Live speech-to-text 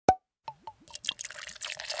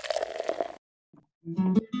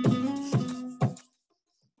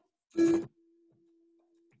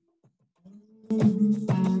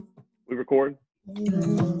We recording?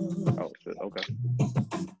 Oh shit, okay.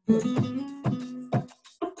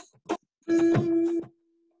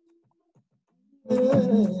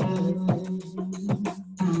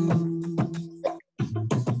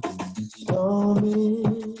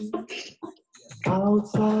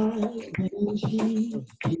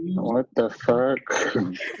 What the fuck?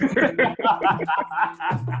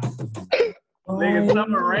 Nigga,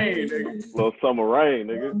 summer rain, nigga. Little summer rain,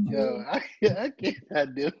 nigga. Yo, I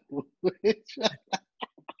can't do it.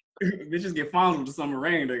 Bitches get fondled with the summer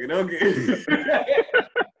rain, nigga. Okay.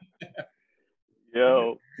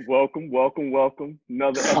 Yo, welcome.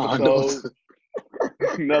 Another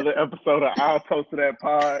episode of I'll Toast to That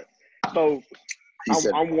Pod. So,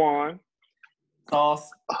 I'm Juan. Sauce.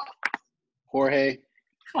 Jorge.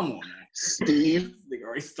 Come on, man. Steve. Nigga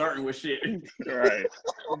already starting with shit. Right.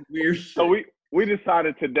 Weird shit. So we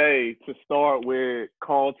decided today to start with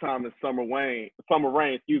Carl Thomas Summer Rain,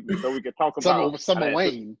 so we could talk about Summer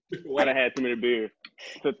Wayne. When I had too many beers.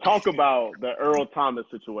 To talk about the Earl Thomas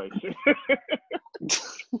situation.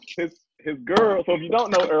 his girl. So if you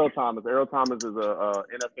don't know Earl Thomas is a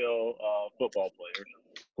NFL football player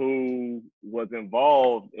who was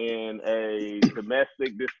involved in a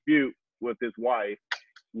domestic dispute with his wife,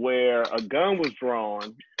 where a gun was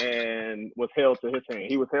drawn and was held to his hand.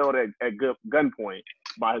 He was held at gunpoint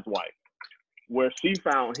by his wife, where she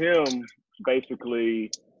found him basically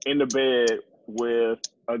in the bed with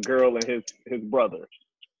a girl and his brother,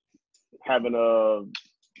 having a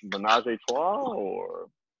menage a trois or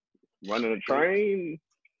running a train.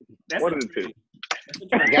 One of the two.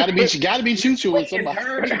 Gotta be choo-choo with somebody.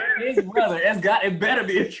 His brother. It better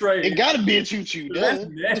be a train. It gotta be a choo-choo, duh.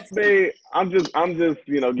 I'm just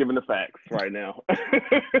giving the facts right now.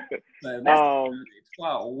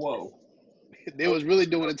 Wow, whoa. They was really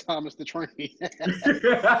doing a Thomas the Train.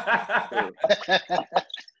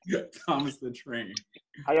 Thomas the Train.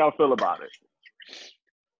 How y'all feel about it?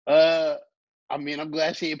 I mean, I'm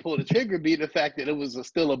glad she ain't pulled the trigger, being the fact that it was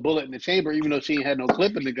still a bullet in the chamber, even though she ain't had no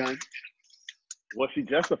clip in the gun. Was she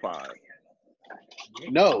justified?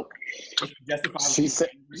 No. She said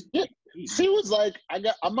she was like, I'm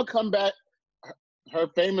gonna come back. Her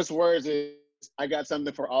famous words is, "I got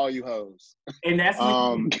something for all you hoes." And that's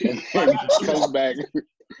and comes back.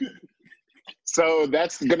 So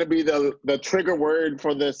that's gonna be the trigger word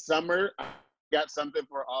for the summer. I got something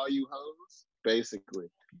for all you hoes, basically.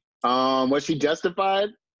 Was she justified?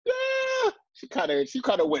 Yeah, she kind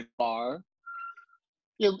of went far.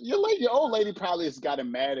 Your old lady probably has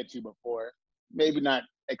gotten mad at you before. Maybe not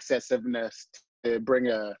excessiveness to bring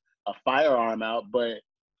a firearm out, but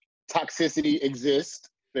toxicity exists,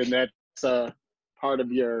 and that's part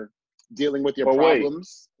of your dealing with your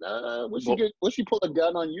problems. Would she pull a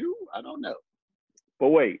gun on you? I don't know. But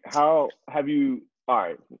wait, how have you? All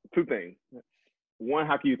right, two things. One,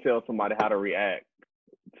 how can you tell somebody how to react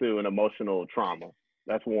to an emotional trauma?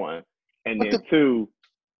 That's one. And then two,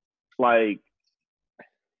 like,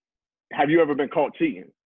 have you ever been caught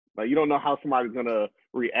cheating? Like, you don't know how somebody's gonna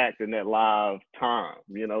react in that live time,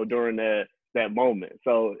 during that moment.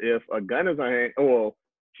 So if a gun is on hand, well,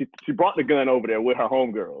 she brought the gun over there with her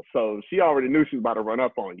homegirl, so she already knew she was about to run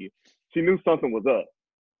up on you. She knew something was up.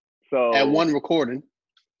 So at one recording.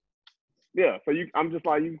 Yeah. So I'm just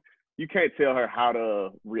like, you can't tell her how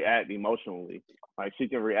to react emotionally. Like, she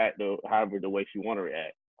can react however the way she want to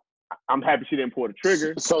react. I'm happy she didn't pull the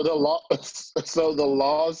trigger. So the law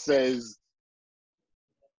says,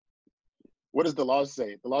 what does the law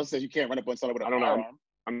say? The law says you can't run up on someone with a firearm.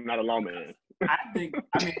 I'm not a lawman.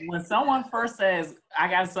 When someone first says, "I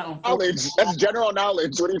got something for knowledge," that's general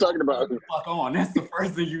knowledge. What are you talking about? Fuck on. That's the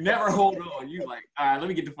first thing. You never hold on. You like, all right, let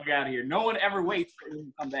me get the fuck out of here. No one ever waits for you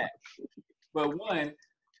to come back. But one,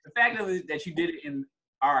 the fact that you did it in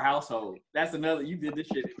our household, that's another. You did this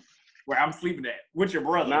shit where I'm sleeping at with your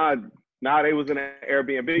brother. Nah, they was in an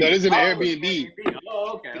Airbnb. That is an Airbnb.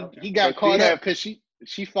 Oh, okay. He got caught up because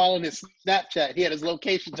she followed his Snapchat. He had his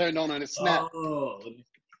location turned on his Snap. Oh,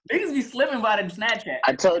 niggas be slipping by the Snapchat.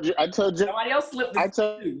 I told you. Somebody else slipped this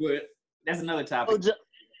too, but that's another topic.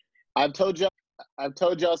 I've told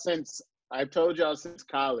y'all since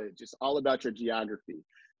college. It's all about your geography.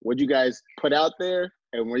 What you guys put out there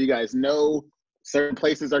and where you guys know certain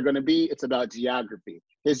places are going to be. It's about geography.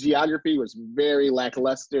 His geography was very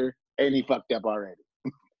lackluster, and he fucked up already.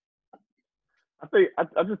 I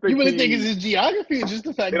just think you really think it's his geography, or just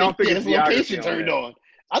the fact that he had his location turned on?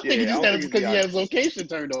 I think it's just that it's because he had his location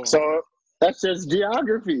turned on. That's just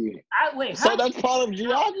geography. Wait, So how? that's part of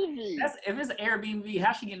geography. If it's an Airbnb,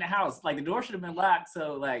 how she get in the house? Like the door should have been locked.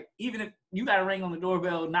 So like even if you got to ring on the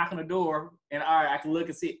doorbell, knock on the door, and all right, I can look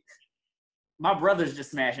and see. My brother's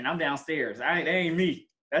just smashing. I'm downstairs. That ain't me.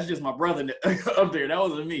 That's just my brother up there. That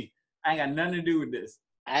wasn't me. I ain't got nothing to do with this.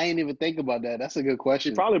 I ain't even think about that. That's a good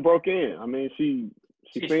question. She probably broke in. I mean, she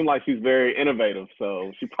seemed like she's very innovative,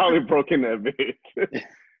 so she probably broke in that bitch.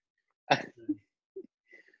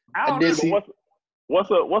 I don't did know. see-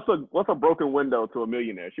 What's a broken window to a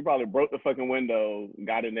millionaire? She probably broke the fucking window,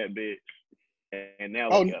 got in that bitch, and now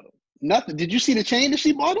look at him. Nothing. Did you see the chain that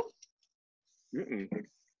she bought him? Mm-mm.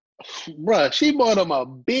 Bruh, she bought him a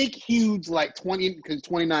big, huge, like 20, because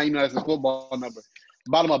 29, you know, that's a football number.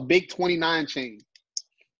 Bought him a big 29 chain.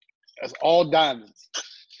 That's all diamonds.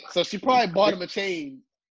 So she probably bought him a chain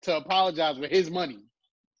to apologize with his money.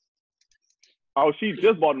 Oh, she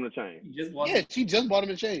just bought him the chain. Yeah, she just bought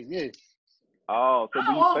him a chain. Yeah. Oh, so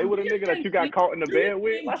do you stay with a nigga that you got caught in the bed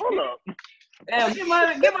with? Like, hold up. Damn, get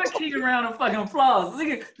my cheek around the fucking flaws.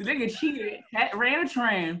 The nigga cheated, ran a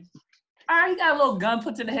train. All right, he got a little gun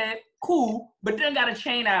put to the head. Cool, but then got a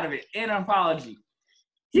chain out of it and an apology.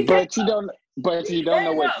 But you don't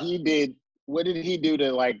know what he did. What did he do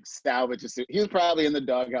to like salvage it? He was probably in the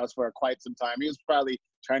doghouse for quite some time. He was probably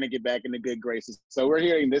trying to get back into good graces. So we're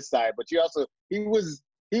hearing this side, but he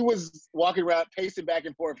was walking around, pacing back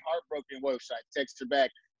and forth, heartbroken. Whoa, should I text her back?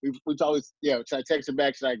 We've always, should I text her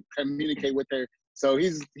back? Should I communicate with her? So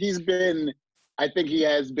he's been, I think he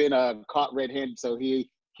has been caught red-handed. So he's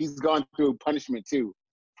gone through punishment too,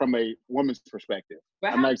 from a woman's perspective.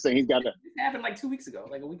 But I'm not saying he's got to. This happened like 2 weeks ago,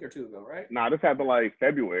 like a week or two ago, right? Nah, this happened like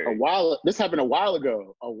February. This happened a while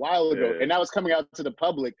ago, Yeah. and now it's coming out to the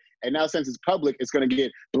public. And now since it's public, it's going to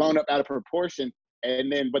get blown up out of proportion.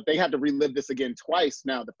 But they have to relive this again twice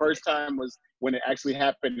now. The first time was when it actually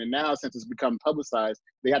happened, and now since it's become publicized,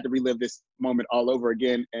 they have to relive this moment all over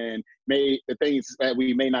again. And the things that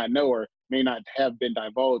we may not know or may not have been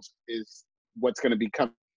divulged is what's going to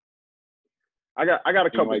become. I got a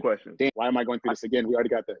couple questions. Damn, why am I going through this again? We already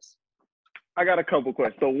got this. I got a couple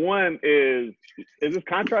questions. So one is this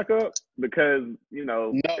contract up? Because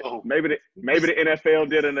No. maybe the NFL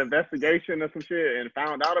did an investigation or some shit and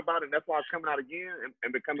found out about it. And that's why it's coming out again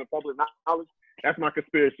and becoming public knowledge. That's my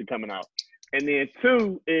conspiracy coming out. And then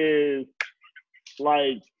two is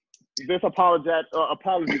like this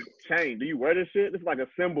apology chain. Do you wear this shit? This is like a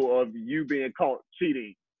symbol of you being caught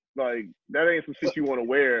cheating. Like that ain't some shit you want to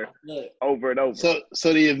wear over and over.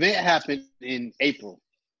 So the event happened in April.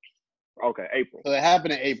 Okay, April. So it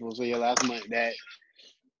happened in April. So last month. That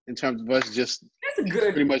in terms of us just That's a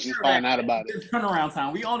good. pretty much just finding out about it. Turnaround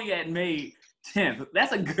time. We only at May 10th.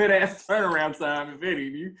 That's a good ass turnaround time, if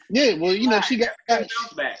any. Yeah, well, she got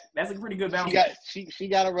bounce back. That's a pretty good bounce back. She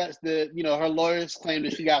got arrested. Her lawyers claimed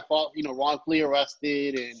that she got wrongfully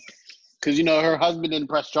arrested, and because her husband didn't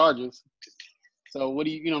press charges. So what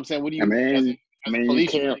do you know what I'm saying? What do you?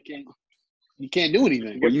 Police, you can't do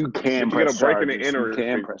anything. Well, you can press charges. You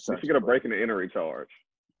can press charges. You get a break in the entry charge.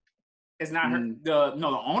 It's not her. The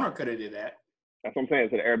owner could have did that. That's what I'm saying.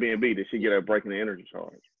 It's an Airbnb. Did she get a break in the entry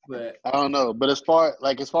charge? But I don't know. But as far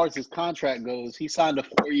as his contract goes, he signed a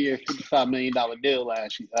 4-year, $55 million deal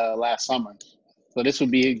last summer. So this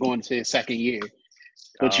would be going to his second year.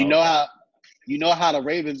 But you know how the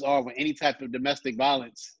Ravens are with any type of domestic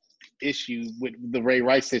violence issue with the Ray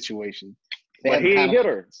Rice situation. But he ain't hit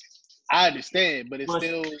her. I understand, but it's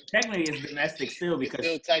still technically it's domestic still because it's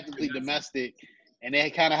still technically domestic, and they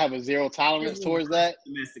kind of have a zero tolerance towards that.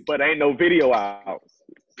 But ain't no video out.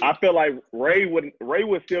 I feel like Ray would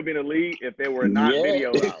still be in the league if there were not video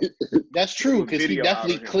out. That's true because he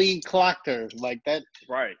definitely clean clocked her like that.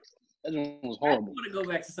 Right. That was horrible. I want to go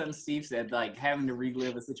back to something Steve said, like having to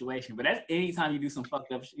relive a situation. But that's anytime you do some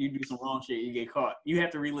fucked up, you do some wrong shit, you get caught. You have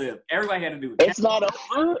to relive. Everybody had to do it. It's not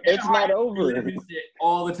over. It's not over. Shit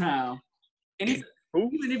all the time. And even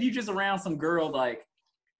if you just around some girl, like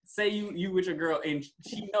say you with your girl and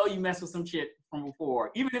she know you mess with some shit from before,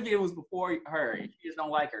 even if it was before her and you just don't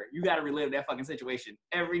like her, you got to relive that fucking situation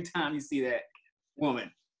every time you see that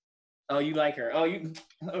woman. Oh, you like her. Oh,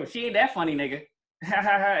 she ain't that funny, nigga.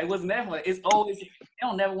 It wasn't that funny. It's always, they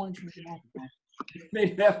don't never want you to be happy, man.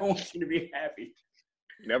 They never want you to be happy.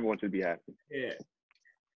 Never want you to be happy. Yeah.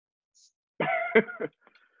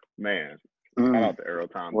 Man, shout out to Earl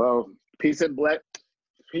Thomas. Well, peace and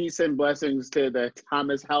blessings to the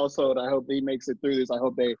Thomas household. I hope he makes it through this. I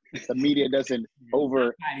hope the media doesn't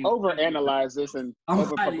overanalyze this and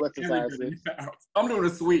over publicize this. I'm doing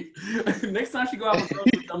a sweep. Next time she go out with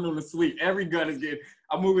groceries, I'm doing a sweep. Every gun is getting.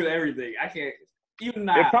 I'm moving everything. I can't. You It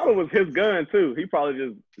not. probably was his gun too. He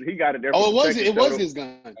probably he got it there. Oh, for it was protection, it was showed his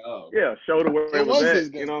gun. Oh. Yeah, showed her where It it was was at. his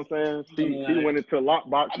gun. You know what I'm saying? No, She no, went into a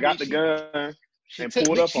lockbox, I mean, got the gun, She and took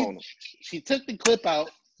pulled the, up on him. she took the clip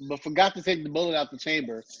out, but forgot to take the bullet out the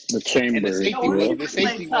chamber. The And chamber. the safety, No, was, he the play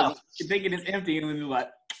safety tough. wasn't. You thinking it's empty and then you're like,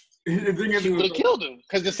 She would have killed him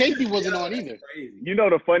because the safety wasn't on either. Crazy. You know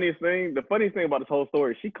the funniest thing? The funniest thing about this whole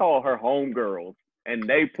story, she called her homegirls, and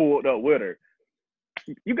they pulled up with her.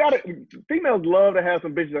 You got to females love to have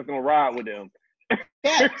some bitches that's gonna ride with them.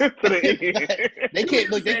 Yeah. To the end. They can't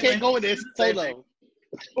look. They can't go in there solo.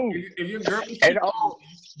 If your girl, And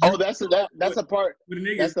that's a part. with a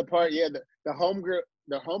nigga, That's the part. Yeah, the homegirl.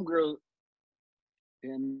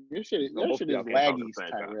 Damn, your shit is Both of y'all can't talk at the laggy, same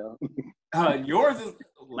time. Tyrell. yours is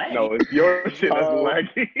laggy. No, it's your shit that's Oh.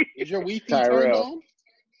 laggy. Is your Wi-Fi turned Tyrell. on?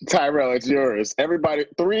 Tyrell, it's yours. Everybody,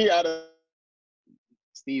 3 out of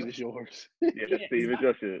Steve is yours. Yeah, Steve, it's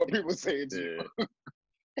your shit. what people say it's Yeah.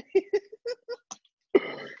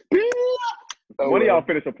 you. One of y'all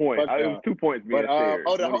finish a point. Fuck It was y'all. 2 points being But shared. the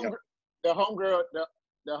One of y'all-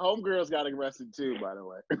 homegirls got arrested too, by the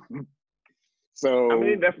way. So I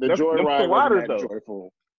mean, that's the them joyride riders, wasn't that though.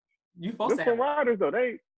 joyful. You supposed Them to have some riders though.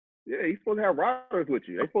 You're supposed to have riders with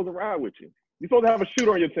you. They supposed to ride with you. You're supposed to have a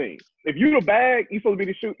shooter on your team. If you the bag, you supposed to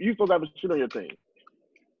be the shoot. You supposed to have a shooter on your team.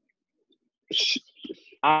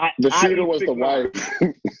 The shooter was the 6'9". wife.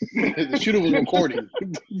 The shooter was recording.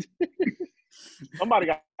 Somebody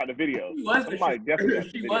got the video. She was the Somebody definitely got shooter. the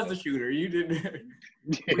She video. was the shooter. You didn't.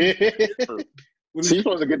 She's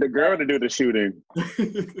supposed to get the girl to do the shooting.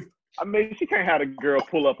 I mean, she can't have the girl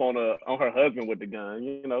pull up on her husband with the gun,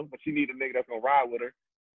 you know. But she need a nigga that's gonna ride with her,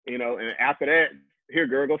 you know. And after that, here,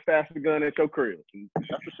 girl, go stash the gun at your crib.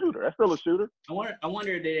 That's a shooter. That's still a shooter. I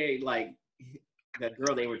wonder if they like that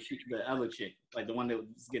girl they were shooting, the other chick, like the one that was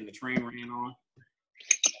getting the train ran on.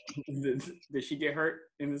 Did she get hurt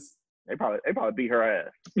in this? They probably beat her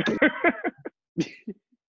ass.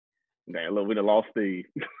 Man, look, we done lost Steve.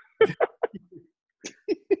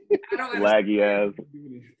 I don't Laggy ass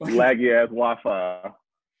Wi-Fi.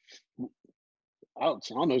 I don't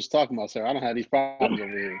know what you're talking about, sir. I don't have these problems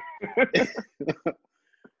over here.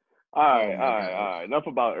 All right. Enough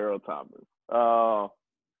about Earl Thomas.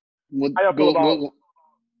 What, How y'all feel about what-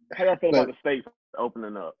 how y'all feel about the states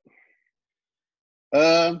opening up?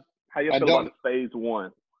 How y'all I feel don't- about the phase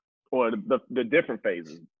one or the different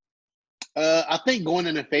phases? I think going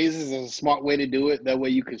into phases is a smart way to do it. That way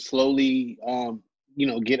you can slowly,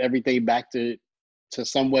 get everything back to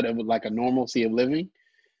somewhat of like a normalcy of living.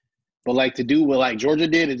 But like to do what like Georgia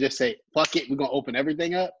did and just say, fuck it, we're gonna open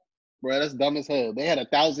everything up. Bro, that's dumb as hell. They had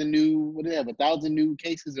 1,000 new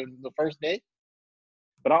cases on the first day.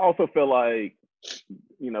 But I also feel like,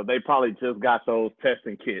 they probably just got those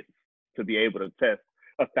testing kits to be able to test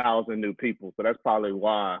 1,000 new people. So that's probably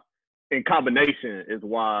why, in combination, is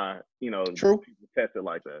why, True. people test it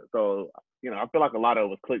like that. So, I feel like a lot of it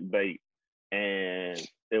was clickbait and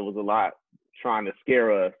it was a lot trying to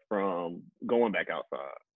scare us from going back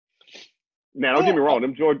outside. Now, don't get me wrong,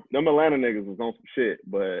 them Atlanta niggas was on some shit,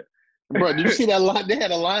 but Bro, did you see that line? They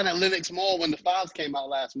had a line at Lenox Mall when the fives came out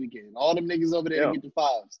last weekend. All them niggas over there to get the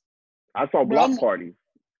fives. I saw Bro, block parties.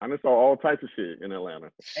 I just saw all types of shit in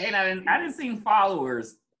Atlanta. And I didn't see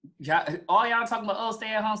followers. All y'all talking about, stay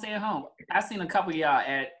at home, stay at home. I seen a couple of y'all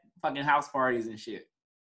at fucking house parties and shit.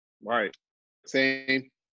 Right.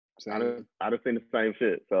 Same. I just seen the same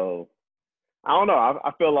shit. So I don't know.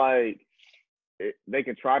 I feel like they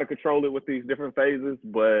can try to control it with these different phases,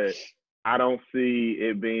 but I don't see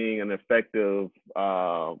it being an effective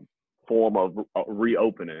form of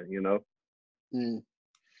reopening. Mm.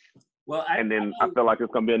 Well, I feel like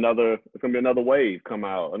it's gonna be another wave come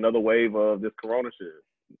out, another wave of this corona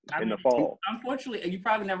shit in the fall. Unfortunately, you're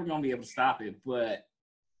probably never gonna be able to stop it, but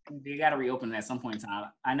they got to reopen it at some point in time.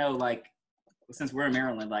 I know, like, since we're in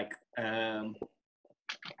Maryland, like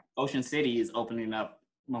Ocean City is opening up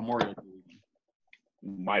Memorial Day weekend.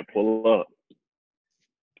 Might pull up.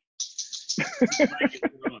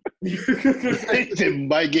 They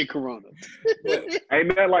might get corona.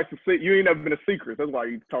 Ain't that like you ain't never been a secret. That's why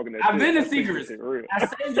you talking that I've shit. been a secret. Real. I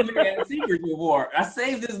saved the nigga at secret before. I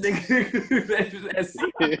saved this nigga at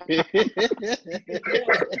secret.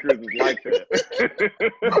 Secrets is like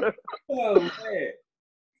that. Oh man.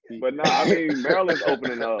 But no, I mean Maryland's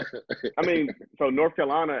opening up. I mean, so North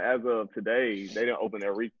Carolina as of today, they didn't open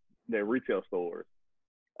their retail stores.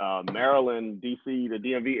 Maryland, DC, the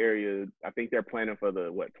DMV area, I think they're planning for the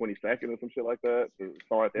 22nd or some shit like that to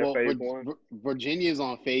start their phase one. Virginia's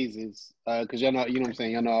on phases because you know what I'm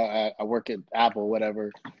saying. I work at Apple,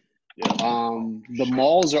 whatever. Yeah. The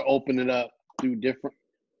malls are opening up through different.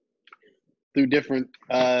 through different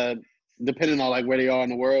depending on like where they are in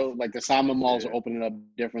the world. Like the Simon malls are opening up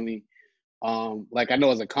differently. Like I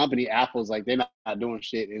know as a company, Apple's like they're not doing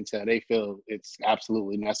shit until they feel it's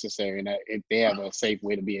absolutely necessary and that if they have a safe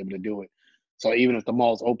way to be able to do it. So even if the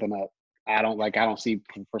malls open up, I don't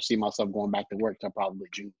foresee myself going back to work till probably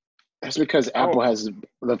June. That's because Apple has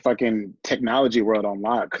the fucking technology world on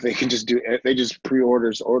lock. They can just they just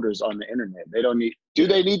orders on the internet. They don't need. Do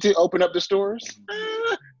they need to open up the stores?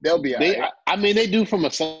 They'll be. I mean, they do from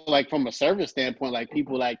a service standpoint. Like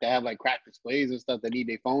people like to have like cracked displays and stuff that need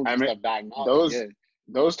their phones and stuff diagnosed.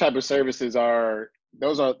 Those type of services are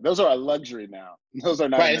a luxury now. Those are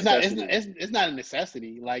not right. It's not a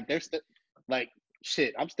necessity. Like there's like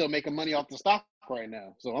shit. I'm still making money off the stock right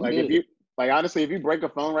now, so I'm like good. Honestly, if you break a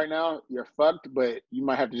phone right now, you're fucked. But you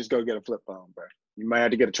might have to just go get a flip phone, bro. You might have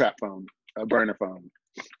to get a trap phone, a burner phone.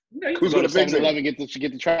 Who's going to fix it? Get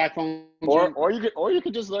the track phone, or you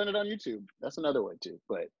could just learn it on YouTube. That's another way too.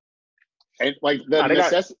 But and like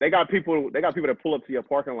they got people that pull up to your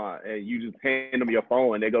parking lot and you just hand them your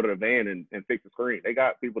phone and they go to the van and fix the screen. They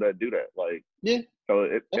got people that do that. Like so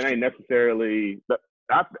it ain't necessarily.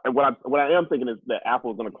 What I am thinking is that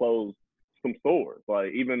Apple's going to close some stores,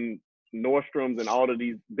 like even Nordstrom's and all of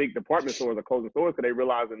these big department stores are closing stores because they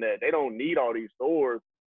realizing that they don't need all these stores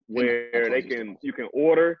where you can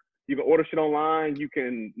order shit online, you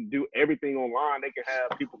can do everything online, they can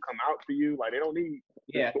have people come out to you. Like they don't need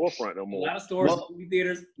the storefront no more. A lot of stores,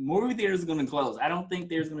 movie theaters are going to close. I don't think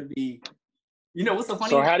there's going to be. You know what's so funny?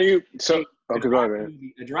 So how do you? Okay, go ahead.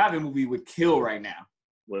 A drive-in movie would kill right now.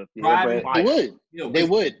 Well, they would. They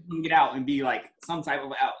would get out and be like some type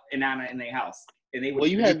of out and not in their house, and they would. Well,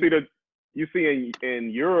 you see in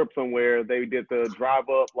Europe somewhere they did the drive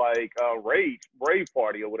up like rave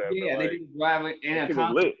party or whatever. Yeah, like, they did drive it and a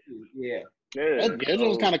concert. Yeah. That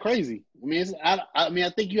was kind of crazy. I mean, I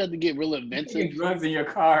think you have to get real inventive. Drugs in your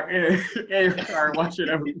car, in your car, watching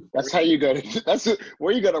everything. That's how you go. That's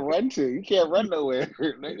where you got to run to. You can't run nowhere.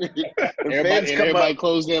 Everybody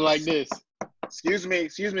closed in like this. Excuse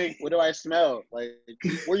me. What do I smell? Like,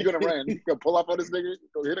 where you gonna run? You gonna pull up on this nigga?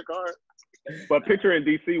 Go hit a car? But picture in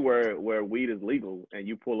DC where weed is legal and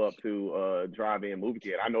you pull up to a drive-in movie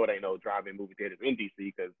theater. I know it ain't no drive-in movie theaters in DC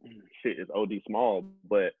because shit is OD small.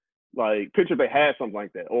 But like, picture they had something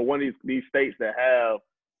like that, or one of these states that have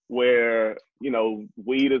where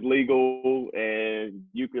weed is legal and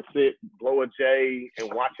you can sit, blow a J,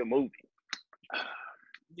 and watch a movie.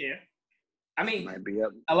 Yeah. I mean, might be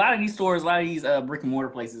up. A lot of these stores, a lot of these brick and mortar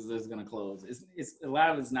places is going to close. It's a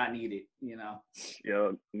lot of it's not needed,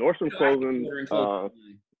 Yeah, Nordstrom's closing.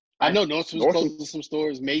 I know Nordstrom's closing some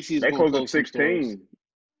stores. Macy's they closing 16.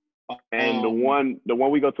 And the one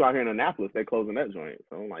we go to out here in Annapolis, they closing that joint.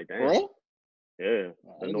 So I'm like, damn. Really? Yeah,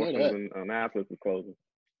 the Nordstrom's in Annapolis is closing.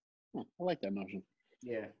 I like that notion.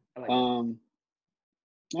 Yeah, I like that.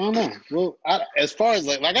 I don't know. Well, as far as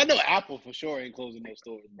like I know Apple for sure ain't closing those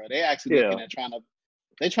stores, bro. They actually looking at trying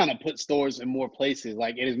to put stores in more places.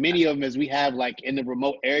 Like in as many of them as we have, like in the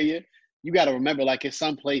remote area, you got to remember, like in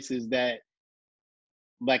some places that,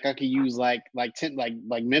 like I could use like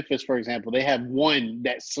Memphis for example. They have one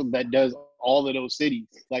that does all of those cities,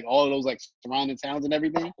 like all of those like surrounding towns and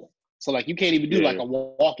everything. So like you can't even do like a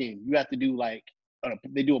walk-in. You have to do like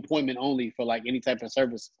they do appointment only for like any type of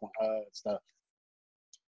service stuff.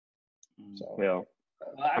 So, yeah,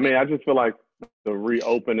 I mean, I just feel like the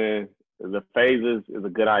reopening, the phases is a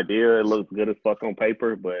good idea. It looks good as fuck on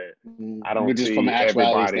paper, but I don't see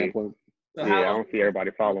everybody. I don't see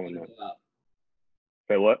everybody following that.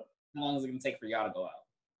 Say what? How long is it gonna take for y'all to go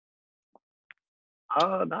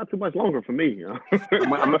out? Not too much longer for me.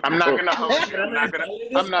 I'm not gonna hold you.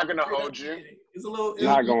 I'm not gonna hold you. It's a little.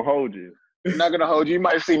 Not gonna hold you. I'm not gonna hold you. You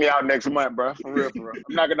might see me out next month, bro. For real.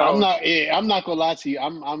 I'm not gonna. I'm not gonna lie to you.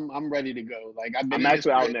 I'm ready to go. Like I'm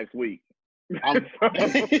actually out next week. I'm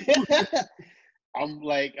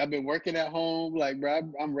like I've been working at home. Like, bro,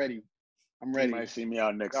 I'm ready. I'm ready. You might see me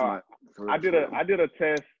out next month. I did a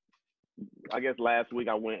test. I guess last week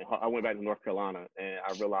I went back to North Carolina and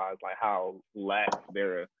I realized like how lax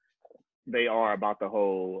they are about the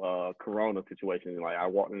whole Corona situation. Like I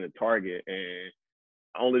walked into Target and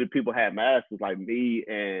only the people had masks was like me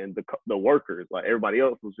and the workers. Like everybody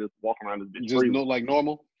else was just walking around this bitch just like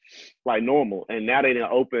normal. Like normal. And now they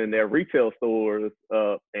didn't open their retail stores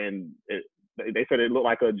up and they said it looked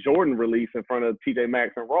like a Jordan release in front of TJ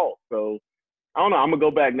Maxx and Ross. So I don't know. I'm gonna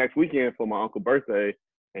go back next weekend for my uncle's birthday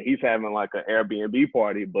and he's having like an Airbnb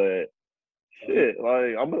party, but shit,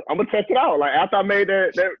 like I'm gonna check it out. Like after I made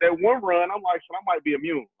that one run, I'm like, shit, I might be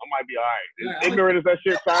immune. I might be all right. As ignorant as that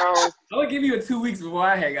shit sounds, I'm gonna give you a 2 weeks before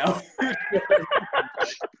I hang out.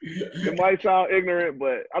 it might sound ignorant,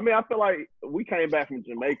 but I mean, I feel like we came back from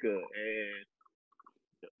Jamaica and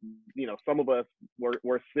some of us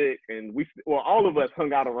were sick, and all of us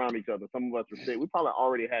hung out around each other. Some of us were sick. We probably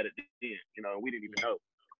already had it then, we didn't even know,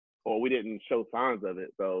 or we didn't show signs of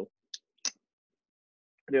it. So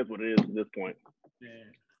it is what it is at this point.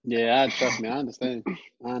 Yeah, trust me, I understand.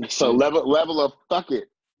 So level of fuck it.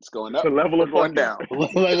 It's going up. The level of going down. What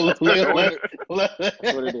it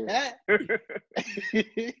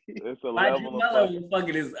It's a my level level of fuck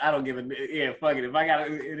it is I don't give a fuck it. If I got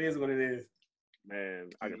it is what it is. Man,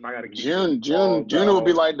 I gotta keep June will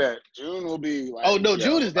be like that. June will be like. Oh no,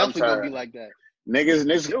 June is definitely gonna be like that. Niggas,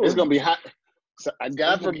 it's gonna be hot. So,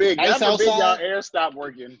 God forbid y'all air stop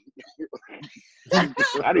working.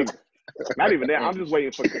 Not even that. I'm just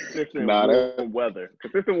waiting for consistent warm weather.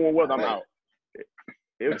 Consistent warm weather, I'm out.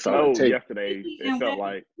 It snowed yesterday. It felt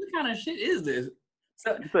like. What kind of shit is this?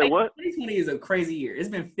 So, you said what? 2020 is a crazy year. It's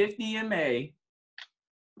been 50 in May.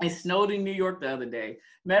 It snowed in New York the other day.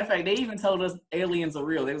 Matter of fact, they even told us aliens are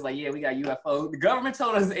real. They was like, yeah, we got UFOs. The government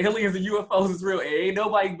told us aliens and UFOs is real. And ain't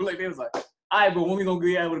nobody believed. They was like, all right, but when we gonna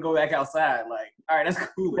be able to go back outside? Like, all right, that's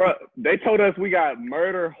cool. Bro, they told us we got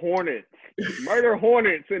murder hornets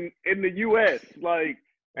in the U.S. Like,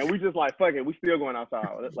 and we just like, fuck it, we still going outside.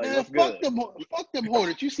 Like, man, what's fuck good? Fuck them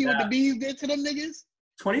hornets. You see what the bees did to them niggas?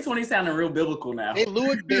 2020 sounding real biblical now. They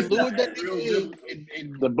lured that nigga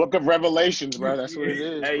in the Book of Revelations, bro. That's what it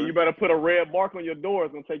is. Hey, bro. You better put a red mark on your door.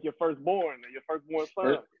 It's gonna take your firstborn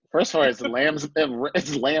son. First of all, it's lamb's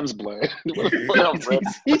blood.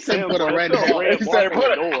 He said put a red mark.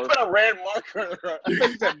 Put a red marker. I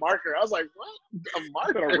thought you said marker. I was like, what? A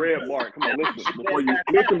marker? Put a red mark. Come on,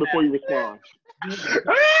 listen before you respond.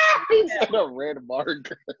 He said a red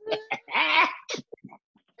marker.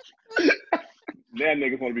 That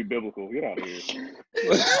niggas want to be biblical. Get out of here.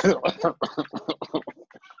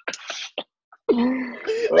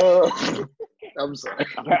 I'm sorry.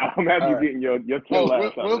 I'm happy you getting your chill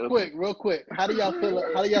ass out. Real quick. How do y'all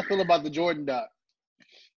feel about the Jordan doc?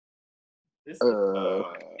 It's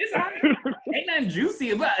ain't nothing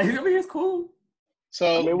juicy about it. I mean, it's cool.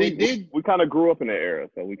 So we kind of grew up in that era,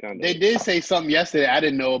 so we kind of. They did say something yesterday I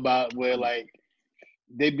didn't know about, where like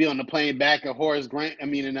they'd be on the plane back, and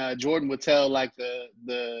Jordan would tell like the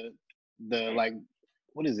like,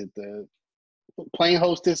 what is it, the plane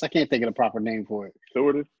hostess? I can't think of the proper name for it.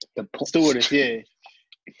 Stewardess. The stewardess, yeah.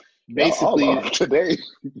 Basically, today.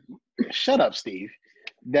 Shut up, Steve.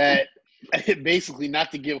 That basically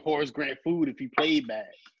not to give Horace Grant food if he played bad.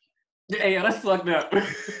 Yeah, that's fucked up.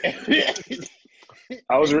 They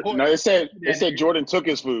said Jordan took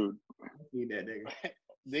his food. That nigga.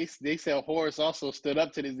 They said Horace also stood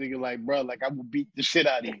up to this nigga like, bro, like I will beat the shit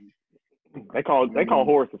out of you. They call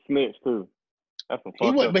Horace a snitch too. That's some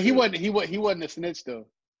fucked up. But he wasn't a snitch though.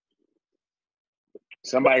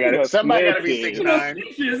 Somebody got to be 6'9". Somebody got to be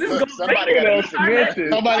 6'9".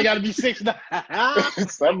 Somebody got to be 6'9".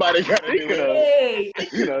 Somebody got to be. Hey.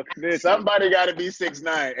 Somebody got to be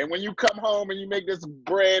 6'9". And when you come home and you make this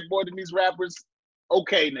bread more than these rappers,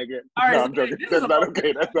 okay, nigga. All right, no, I'm joking. That's not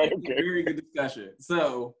okay. That's not okay. Very good discussion.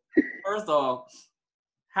 So, first off,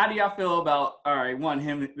 how do y'all feel about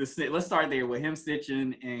let's start there with him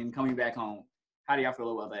stitching and coming back home. How do y'all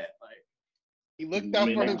feel about that? Like, he looked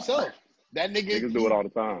out for himself. That niggas do it all the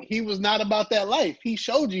time. He was not about that life. He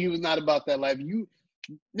showed you he was not about that life. You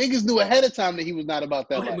niggas knew ahead of time that he was not about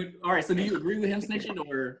that life. But, all right, so do you agree with him snitching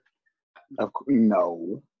or?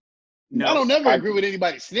 No. I don't never agree with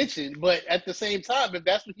anybody snitching, but at the same time, if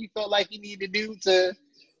that's what he felt like he needed to do to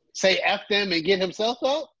say F them and get himself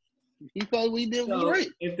out, he felt we did was right.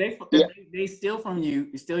 If they steal from you,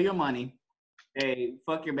 you steal your money, they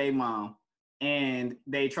fuck your baby mom, and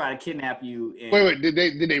they try to kidnap you. And, wait, did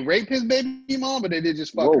they rape his baby mom, or they did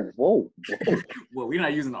just fuck her? Whoa. Well, we're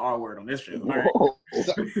not using the R word on this show. All Right.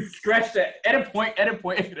 Scratch that. Edit point.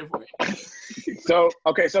 So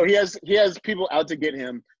he has people out to get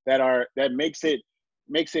him that makes you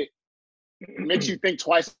think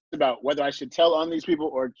twice about whether I should tell on these people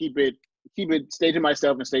or keep it stay to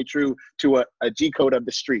myself and stay true to a G code of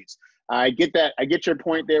the streets. I get that. I get your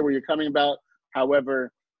point there where you're coming about.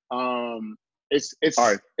 However, it's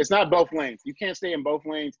not both lanes. You can't stay in both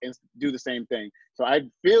lanes and do the same thing. So I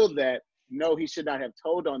feel that no, he should not have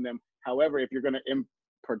told on them. However, if you're going to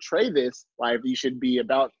portray this, like you should be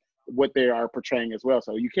about what they are portraying as well.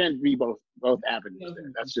 So you can't be both avenues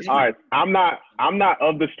there. That's just all right. I'm not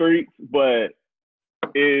of the streets, but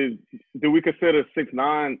do we consider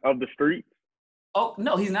 6'9" of the streets? Oh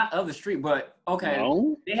no, he's not of the street. But okay,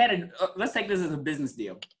 No. they had a. Let's take this as a business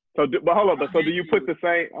deal. So, but hold on. But so, do you put the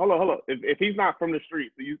same? Hold on. If he's not from the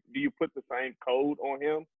street, do you put the same code on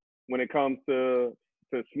him when it comes to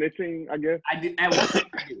snitching? I guess. I did at one point.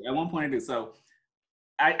 At one point, I do. So,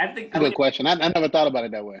 I think Good question. I never thought about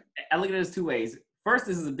it that way. I look at it as two ways. First,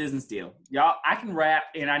 this is a business deal. Y'all, I can rap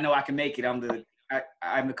and I know I can make it. I'm the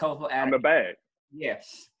colorful addict. I'm the bag. Yeah.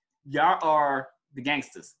 Y'all are the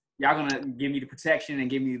gangsters. Y'all gonna give me the protection and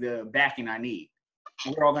give me the backing I need.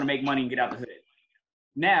 And we're all gonna make money and get out the hood.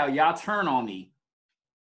 Now y'all turn on me.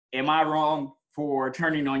 Am I wrong for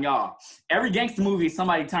turning on y'all? Every gangster movie,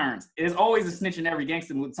 somebody turns. There's always a snitch in every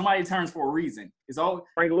gangster movie. Somebody turns for a reason. It's all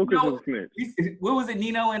Frank Lucas was a snitch. What was it,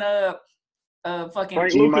 Nino and fucking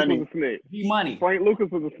Frank Lucas G-Money. was a snitch. G-Money. Frank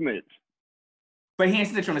Lucas was a snitch. But he ain't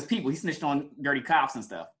snitched on his people. He snitched on dirty cops and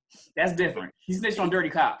stuff. That's different. He snitched on dirty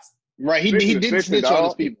cops. Right. He Snitching, didn't snitch on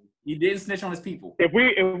his people. He didn't snitch on his people. If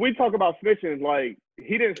we talk about snitching, like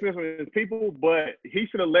he didn't snitch on his people, but he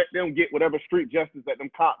should have let them get whatever street justice that them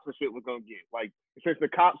cops and shit was gonna get. Like since the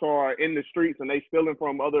cops are in the streets and they stealing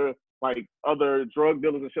from other drug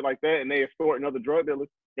dealers and shit like that, and they extorting other drug dealers,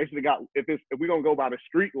 they should have got. If we're gonna go by the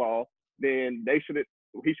street law, then he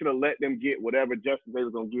should have let them get whatever justice they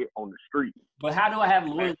was gonna get on the street. But how do I have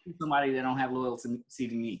loyalty to somebody that don't have loyalty to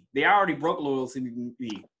me? They already broke loyalty to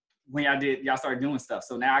me when y'all started doing stuff.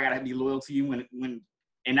 So now I gotta be loyal to you when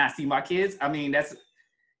and not see my kids. I mean,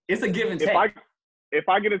 it's a give and take. If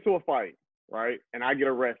I get into a fight, right, and I get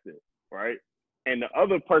arrested, right, and the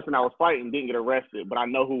other person I was fighting didn't get arrested, but I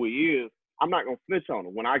know who he is, I'm not gonna snitch on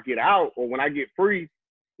him. When I get out or when I get free,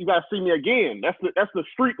 you gotta see me again. That's the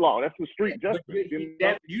street law. That's the street justice.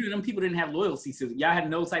 You and them people didn't have loyalty to. Y'all had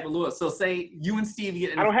no type of loyalty. So say you and Steve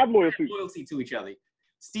get. I don't have loyalty to each other.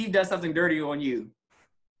 Steve does something dirty on you.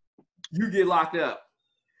 You get locked up.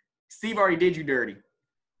 Steve already did you dirty.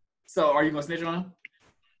 So are you gonna snitch on him?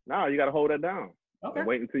 No, you gotta hold that down. Okay. And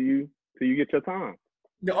wait until you get your time.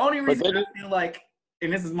 The only reason I feel like,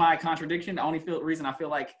 and this is my contradiction, the only reason I feel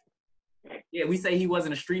like, yeah, we say he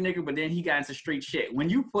wasn't a street nigga, but then he got into street shit. When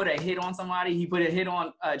you put a hit on somebody, he put a hit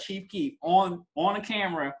on Chief Keef on a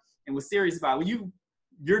camera and was serious about it.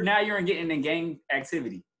 You're getting in gang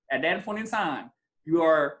activity. At that point in time,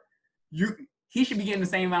 he should be getting the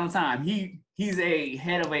same amount of time. He's a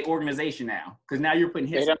head of an organization now because now you're putting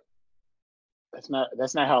hits. That's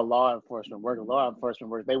not how law enforcement works. Law enforcement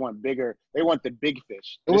works. They want bigger. They want the big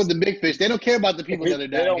fish. They want the big fish. They don't care about the people that are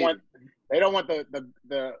down here. They don't want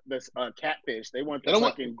the catfish. They want the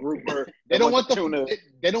fucking grouper. They don't want the tuna.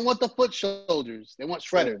 They don't want the foot soldiers. They want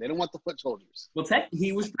Shredder. They don't want the foot soldiers. Well, technically,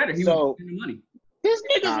 he was Shredder. He was getting the money. This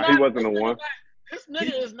nigga's he wasn't the one. This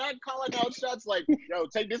nigga is not calling out shots like, yo,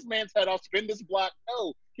 take this man's head off, spin this block.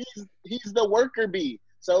 No, he's the worker bee.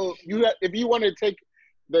 So if you want to take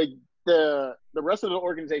the rest of the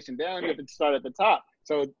organization down, you have to start at the top.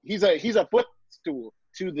 So he's a footstool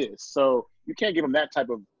to this. So you can't give him that type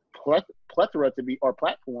of plethora to be or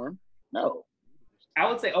platform. No. I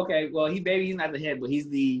would say, okay, well, he's not the head, but he's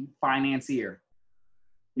the financier.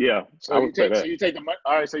 Yeah, so you take the money.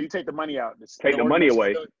 All right, so you take the money out. Take the money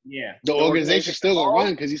away. Yeah, the organization's still gonna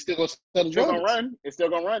run because he's still gonna sell drugs. It's still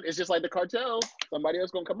gonna run. It's just like the cartel. Somebody else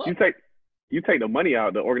gonna come up. You take the money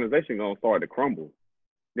out, the organization gonna start to crumble.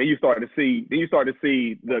 Then you start to see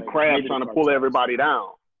the crab trying to pull everybody down.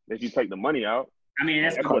 If you take the money out, I mean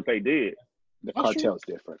that's what they did. The cartel's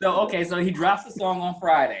different. So so he drops the song on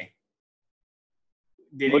Friday.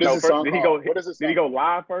 Did he go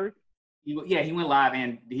live first? He went live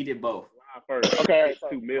and he did both. Live first. Okay, so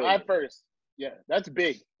 2 million. Live first. Yeah, that's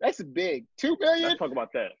big. That's big. 2 million. Let's talk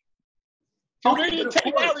about that. 2 million.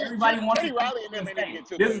 Everybody wants Teddy Riley and them ain't even get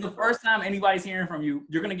 2 This million. is the first time anybody's hearing from you.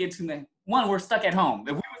 You're gonna get 2 million. One, we're stuck at home.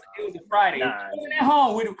 If it was a Friday, even at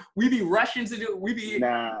home, we'd be rushing to do. We'd be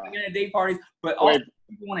at day parties. But also,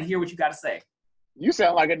 people want to hear what you got to say. You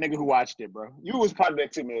sound like a nigga who watched it, bro. You was part of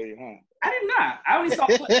that 2 million, huh? I did not. I only saw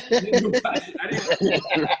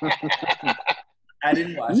I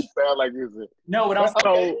didn't watch. You sound like you said. No, but I'm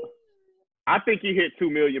so. I think he hit 2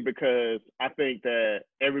 million because I think that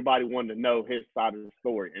everybody wanted to know his side of the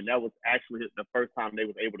story, and that was actually the first time they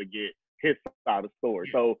was able to get his side of the story.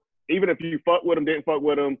 So even if you fuck with him, didn't fuck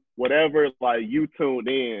with him, whatever, like you tuned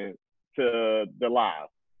in to the live,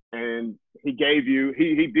 and he gave you,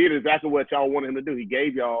 he did exactly what y'all wanted him to do. He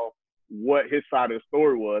gave y'all what his side of the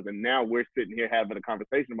story was, and now we're sitting here having a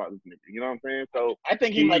conversation about this nigga. You know what I'm saying? So I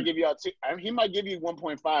think he might give you he might give you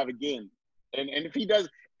 1.5 again, and if he does.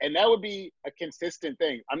 And that would be a consistent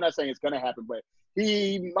thing. I'm not saying it's going to happen, but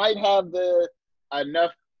he might have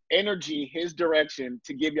enough energy his direction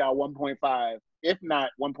to give y'all 1.5, if not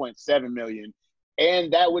 1.7 million.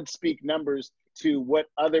 and that would speak numbers to what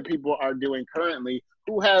other people are doing currently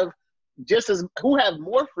who have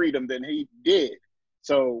more freedom than he did.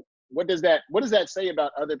 So what does that say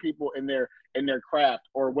about other people in their craft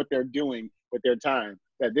or what they're doing with their time?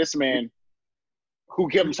 That this man who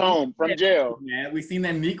comes home from jail. Man, we seen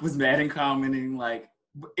that Meek was mad and commenting like,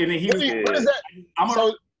 and then he was. What is that?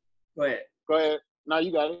 Go ahead. Go ahead. No,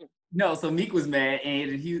 you got it. No, so Meek was mad,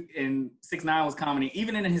 and 6ix9ine was commenting.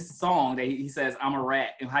 Even in his song, that he says, "I'm a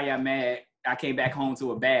rat," and how y'all mad? I came back home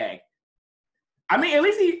to a bag. I mean, at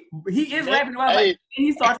least he is rapping about like. Then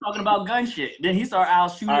he starts talking about gun shit. Then he started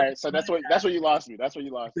out shooting. All right, so that's what you lost me. That's what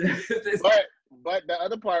you lost me. but the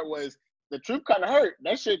other part was the truth kind of hurt.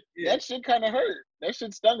 That shit kind of hurt. That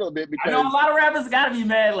shit stung a little bit because I know a lot of rappers gotta be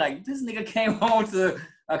mad. Like this nigga came home to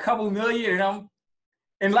a couple million,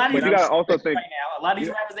 and a lot of these. But you gotta also think right now, a lot of these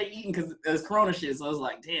rappers they eating because it's Corona shit. So it's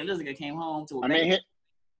like, damn, this nigga came home to a.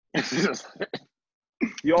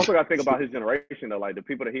 You also got to think about his generation though. Like the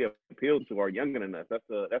people that he appealed to are younger than us. That's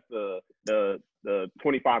the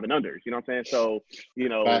 25 and unders. You know what I'm saying? So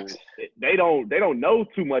they don't know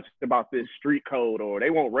too much about this street code, or they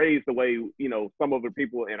won't raise the way some of the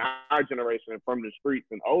people in our generation from the streets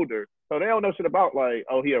and older. So they don't know shit about like,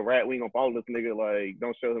 oh, he a rat. We ain't gonna follow this nigga. Like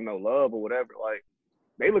don't show him no love or whatever. Like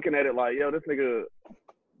they looking at it like, yo, this nigga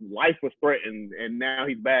life was threatened, and now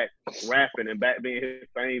he's back rapping and back being his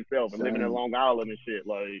same self and living in Long Island and shit.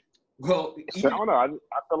 Like, well, I don't know. I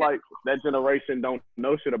feel like that generation don't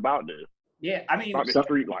know shit about this. Yeah, I mean, about the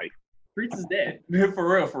street life. Streets is dead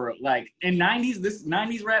for real. Like in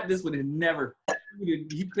 '90s rap, this would have never.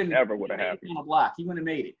 He couldn't never would have happened on a block. He wouldn't have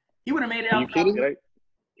made it. He wouldn't have made it. Are you kidding?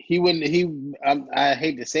 He wouldn't. I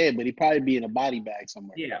hate to say it, but he'd probably be in a body bag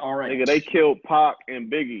somewhere. Yeah, all right. Nigga, they killed Pac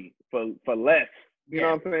and Biggie for less. You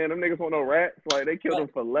know what I'm saying? Them niggas want no rats. Like they killed them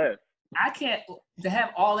for less. I can't to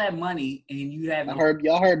have all that money and you have.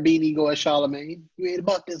 Y'all heard Beanie go at Charlamagne. You ain't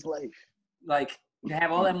about this life. Like to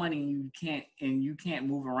have all that money and you can't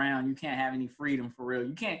move around. You can't have any freedom for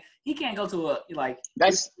real. He can't go to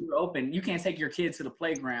that's open. You can't take your kids to the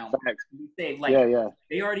playground. Like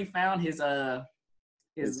they already found his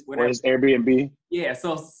Airbnb. Yeah,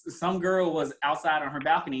 so some girl was outside on her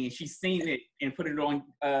balcony and she seen it and put it on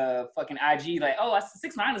fucking IG like, oh,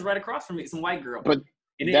 6ix9ine is right across from me, some white girl. But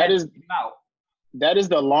that is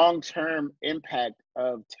the long-term impact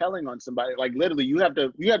of telling on somebody. Like literally, you have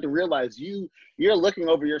to realize you're looking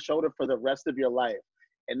over your shoulder for the rest of your life,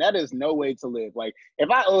 and that is no way to live. Like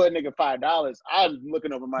if I owe a nigga $5, I'm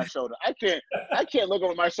looking over my shoulder. I can't look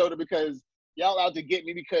over my shoulder because y'all out to get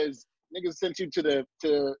me because niggas sent you to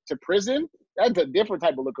prison. That's a different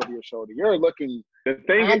type of look over your shoulder. You're looking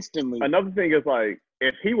constantly. Another thing is like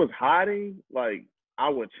if he was hiding, like I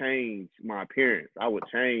would change my appearance. I would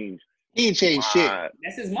change. He ain't changed shit.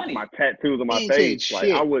 That's his money. My tattoos on my face.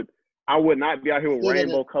 Like I would not be out here with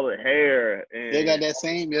rainbow colored hair. And they got that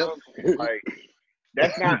same, yep. Like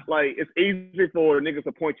that's not like it's easy for niggas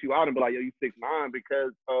to point you out and be like, yo, you 6ix9ine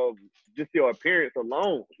because of just your appearance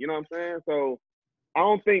alone. You know what I'm saying? So I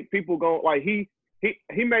don't think people like he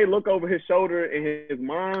may look over his shoulder in his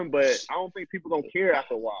mind, but I don't think people gonna care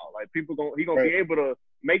after a while. Like he gonna be able to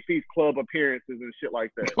make these club appearances and shit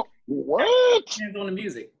like that. What? Depends on the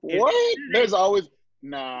music. What? There's always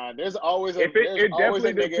it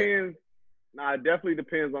definitely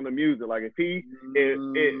depends on the music. Like if he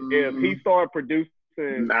started producing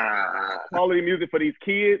quality music for these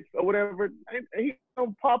kids or whatever, he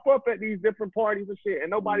gonna pop up at these different parties and shit,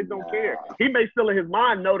 and nobody's gonna care. He may still in his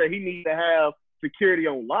mind know that he needs to have security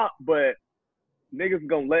on lock, but niggas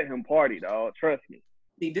gonna let him party, dog. Trust me.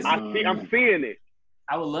 I'm seeing it.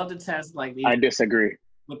 I would love to test I disagree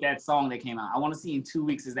with that song that came out. I want to see in 2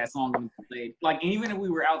 weeks is that song gonna be played. Like even if we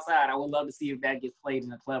were outside, I would love to see if that gets played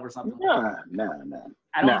in a club or something. No.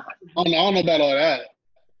 I don't know about all that.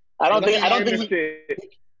 I don't think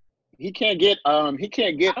he can't get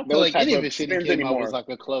those type of spins anymore. Like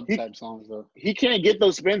a club type songs though. He can't get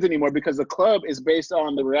those spins anymore because the club is based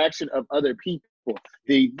on the reaction of other people.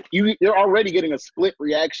 You're already getting a split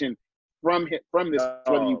reaction from this,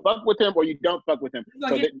 whether you fuck with him or you don't fuck with him.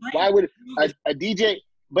 So why would a DJ?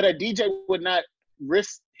 But a DJ would not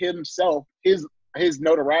risk himself, his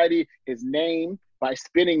notoriety, his name by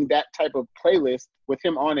spinning that type of playlist with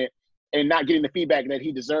him on it and not getting the feedback that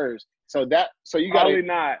he deserves. So you got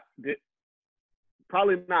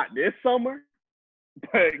probably not this summer,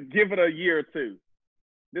 but give it a year or two.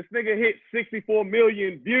 This nigga hit 64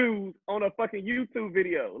 million views on a fucking YouTube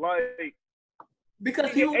video. Like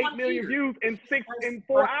because he hit 8 million views in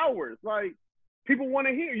 4 hours. Like people want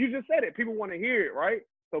to hear. You just said it. People want to hear it, right?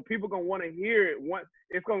 So people gonna want to hear it. Once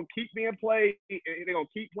it's gonna keep being played, they're gonna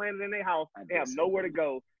keep playing it in their house. They have nowhere to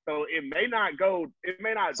go. So it may not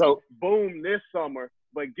boom this summer,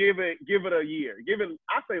 but give it a year.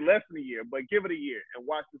 I say less than a year, but give it a year and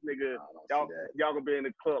watch this nigga. Y'all gonna be in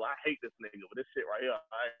the club. I hate this nigga with this shit right here.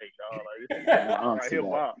 I hate y'all. Like, this shit right here,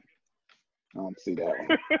 I don't see that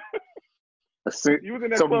one. You was in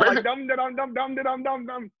that club like dum.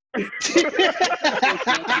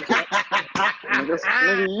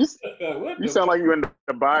 You sound like you in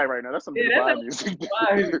Dubai right now. That's some Dubai music.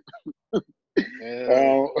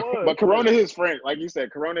 But Corona is his friend. Like you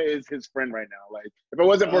said, Corona is his friend right now. Like if it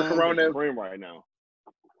wasn't for Corona, friend right now.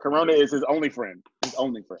 Corona is his only friend. His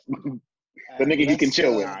only friend. The nigga he can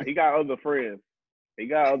chill with. Nah, he got other friends.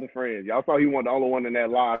 Y'all saw he wasn't the only one in that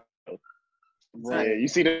live. Right. Yeah, you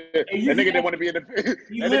see that nigga didn't want to be in the. That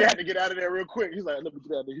nigga had to get out of there real quick. He's like, let me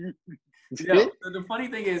get out of here. Yo, the funny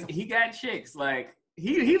thing is, he got chicks. Like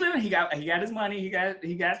he living. He got his money. He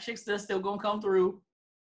got chicks that's still gonna come through.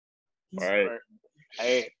 Right.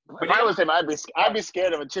 Hey, if I was him, I'd be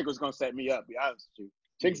scared if a chick was gonna set me up. Be honest with you.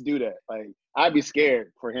 Chicks do that. Like I'd be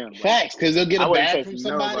scared for him. Facts, because they'll get a bag from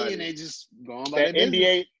somebody and they just go on by their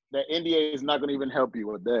business. That NDA is not going to even help you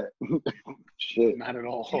with that. Shit. Not at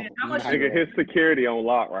all. Nigga, his security on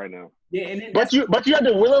lock right now. Yeah, but you have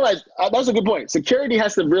to realize that's a good point. Security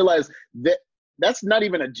has to realize that that's not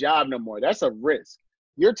even a job no more. That's a risk.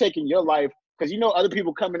 You're taking your life because other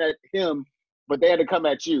people coming at him, but they had to come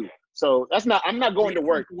at you. So that's not. I'm not going to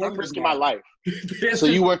work. I'm risking my life. So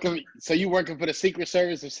you working for the Secret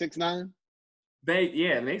Service of 6ix9ine?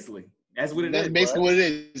 Yeah, basically. That's what it is. That's basically what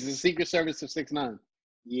it is. The Secret Service of 6ix9ine.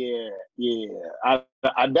 Yeah. I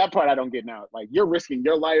that part I don't get now. Like you're risking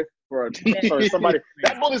your life for somebody.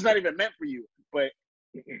 That bullet's not even meant for you. But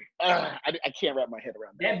I can't wrap my head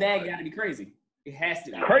around that. That bag got to be crazy. It has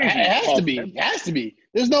to be. Crazy. It has to be.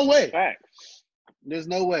 There's no way. Facts. There's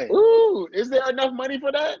no way. Ooh, is there enough money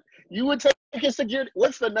for that? You would take a security.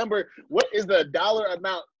 What's the number? What is the dollar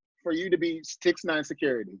amount for you to be 6ix9ine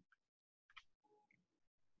security?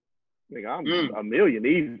 Nigga, I'm $1 million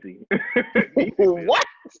easy. What?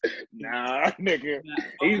 Nah, nigga.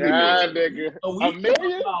 Nigga. $1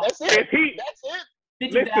 million? That's it. That's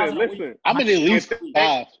it. Listen. I'm at least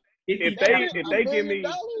 5. If they give me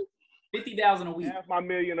 $50,000 a week, half my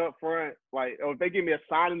million up front, like, or if they give me a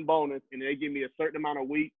signing bonus and they give me a certain amount a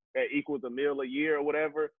week that equals $1 million a year or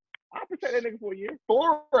whatever, I'll protect that nigga for a year.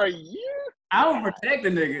 For a year? I will protect the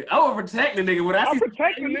nigga. I'll protect the nigga. I'll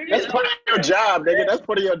protect the nigga. That's part of your job, nigga. That's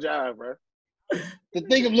part of your job, bro. The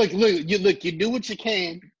thing of you do what you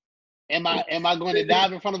can. Am I going to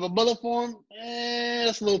dive in front of a bullet for him?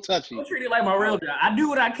 That's a little touchy. I'm treat it like my real job. I do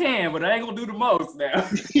what I can, but I ain't gonna do the most now.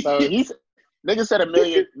 So nigga said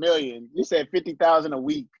 $1 million. You said 50,000 a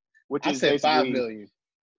week, which is I said $5 million.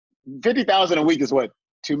 50,000 a week is what?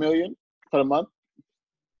 2 million for the month?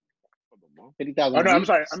 50,000. Oh no, I'm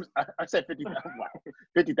sorry. I said 50,000. Wow.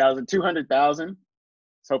 50,000, 200,000.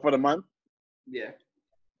 So for the month? Yeah.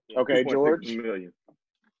 Okay, George. $2.6 million.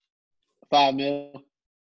 $5 million.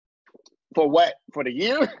 For what? For the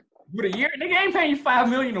year? For the year, nigga ain't paying you $5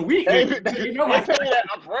 million a week. They Nigga. pay that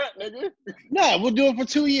up front, nigga. Nah, we'll do it for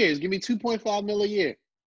 2 years. Give me $2.5 million a year.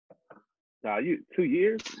 Nah, 2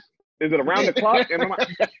 years? Is it around the clock? Am I?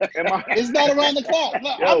 It's not around the clock.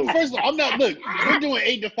 No, first of all, I'm not. Look, we're doing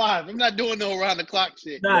 8 to 5. I'm not doing no around the clock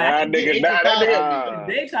shit. Nah, nigga.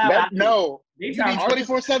 Daytime. No. You need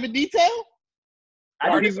 24/7 detail.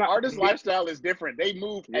 Artist lifestyle is different. They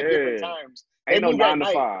move at different times. Ain't no 9 to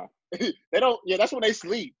 5. They don't. Yeah, that's when they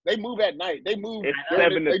sleep. They move at night. They move. It's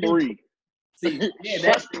 7 to 3. See, yeah,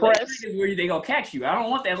 that's where they gonna catch you. I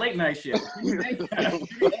don't want that late night shit. That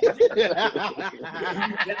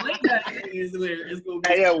late night is where it's gonna be.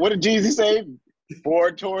 Hey, yeah, what did Jeezy say?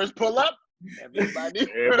 Ford Taurus pull up. Everybody.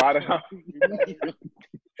 Fuck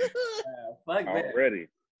that. Already.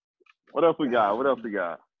 What else we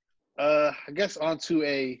got? I guess onto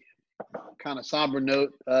a kind of somber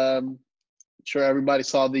note. I'm sure everybody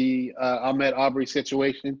saw the Ahmaud Arbery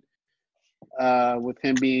situation. With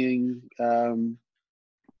him being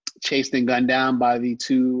chased and gunned down by the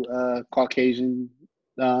 2 Caucasian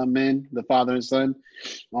men, the father and son,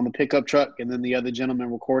 on the pickup truck, and then the other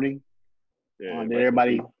gentleman recording. Yeah, did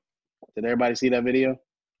everybody see that video?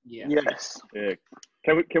 Yeah. Yes. Yeah.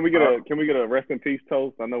 Can we get a rest in peace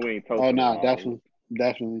toast? I know we ain't toasting. Oh no, definitely.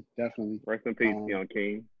 Rest in peace, young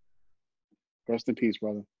King. Rest in peace,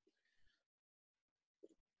 brother.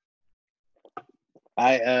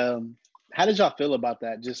 How did y'all feel about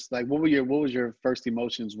that? Just like what was your first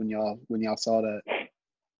emotions when y'all saw that?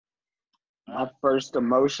 My first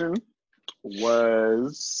emotion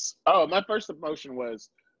was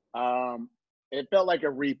it felt like a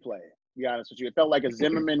replay. To be honest with you, it felt like a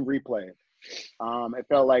Zimmerman replay. It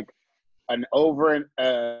felt like an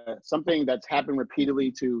something that's happened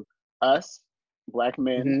repeatedly to us, Black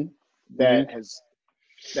men, that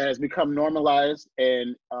has become normalized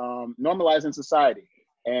and normalized in society.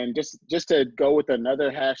 And just to go with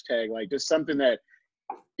another hashtag, like just something that,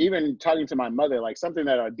 even talking to my mother, like something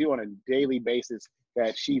that I do on a daily basis,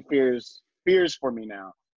 that she fears for me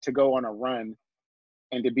now, to go on a run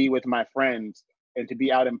and to be with my friends and to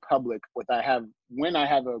be out in public when I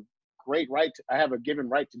have a great right I have a given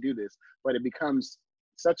right to do this, but it becomes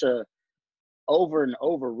such a over and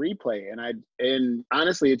over replay. And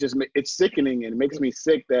honestly, it's sickening, and it makes me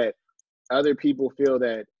sick that other people feel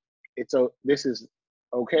that this is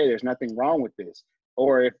okay, there's nothing wrong with this.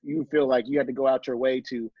 Or if you feel like you have to go out your way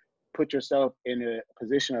to put yourself in a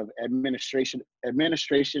position of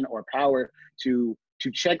administration or power to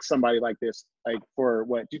check somebody like this, like for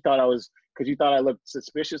what you thought because you thought I looked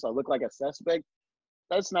suspicious, I looked like a suspect.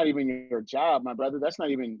 That's not even your job, my brother. That's not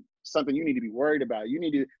even something you need to be worried about.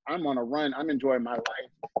 I'm on a run. I'm enjoying my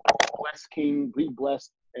life. Bless King, be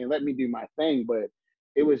blessed, and let me do my thing. But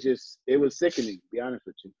it was sickening, to be honest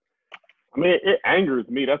with you. I mean, it angers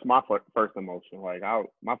me. That's my first emotion. Like,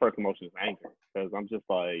 my first emotion is anger, because I'm just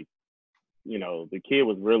like, the kid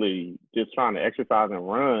was really just trying to exercise and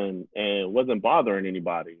run and wasn't bothering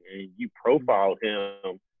anybody. And you profiled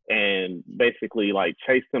him and basically like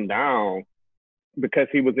chased him down because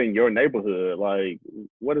he was in your neighborhood. Like,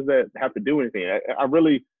 what does that have to do with anything?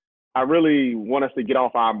 I really want us to get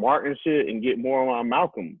off our Martin shit and get more on our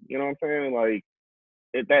Malcolm. You know what I'm saying? Like,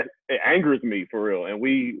 it angers me for real. And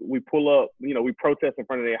we pull up, we protest in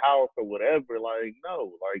front of their house or whatever. Like,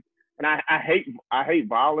 no, like, and I hate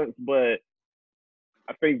violence, but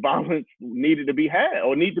I think violence needs to be had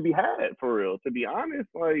for real. To be honest,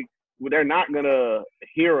 like, they're not gonna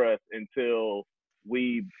hear us until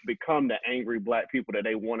we become the angry Black people that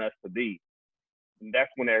they want us to be. And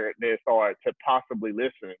that's when they start to possibly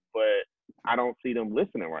listen. But I don't see them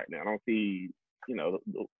listening right now. I don't see, the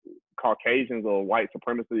Caucasians or white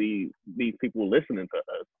supremacy, these people listening to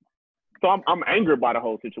us. So I'm angered by the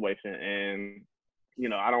whole situation. And,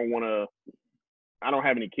 I don't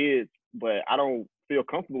have any kids, but I don't feel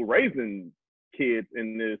comfortable raising kids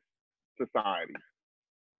in this society.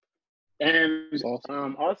 And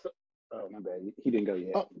also, oh, my bad. He didn't go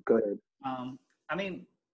yet. Oh, go ahead. I mean,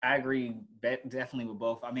 I agree definitely with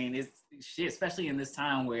both. I mean, it's shit, especially in this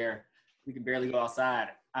time where we can barely go outside.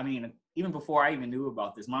 I mean, even before I even knew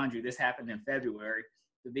about this, mind you, this happened in February.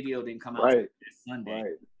 The video didn't come out until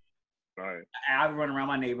Sunday. Right. I run around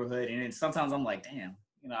my neighborhood, and then sometimes I'm like, damn,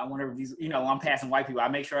 I wonder if these, I'm passing white people. I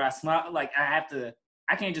make sure I smell, like, I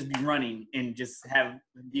can't just be running and just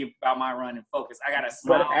be about my run and focus. I got to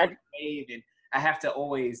smile and wave, and I have to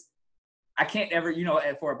always, I can't ever,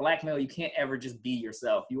 for a Black male, you can't ever just be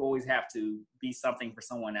yourself. You always have to be something for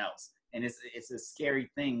someone else. And it's a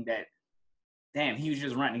scary thing that, damn, he was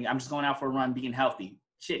just running. I'm just going out for a run, being healthy.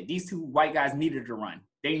 Shit, these two white guys needed to run.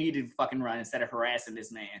 They needed to fucking run instead of harassing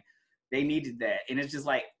this man. They needed that. And it's just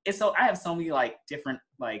like, I have so many like different,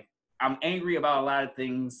 like, I'm angry about a lot of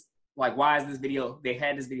things. Like, why is this video, they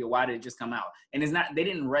had this video, why did it just come out? And it's not, they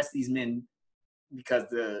didn't arrest these men because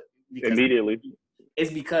immediately.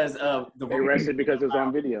 It's because of they arrested because it was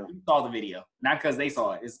on video. We saw the video, not because they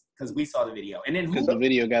saw it. It's because we saw the video. And then because the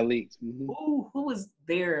video got leaked. Who was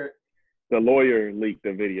there? The lawyer leaked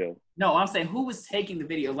the video. No, I'm saying who was taking the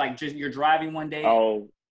video? Like, just you're driving one day. Oh,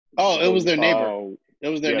 it was their neighbor. It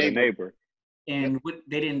was their neighbor. And what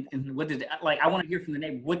they didn't. And what did like? I want to hear from the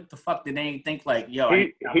neighbor. What the fuck did they think? Like, yo,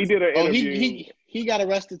 he did an interview. He got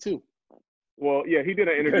arrested too. Well, yeah, he did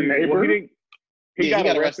an interview. Well, he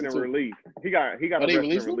got arrested and released. He got arrested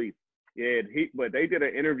and released. Yeah, but they did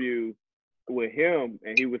an interview with him,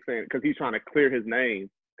 and he was saying, because he's trying to clear his name,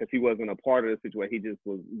 because he wasn't a part of the situation. He just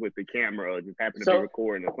was with the camera, or just happened to be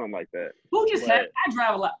recording or something like that. I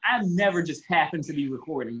drive a lot. I never just happened to be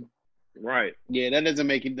recording. Right. Yeah, that doesn't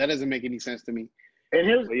make any sense to me.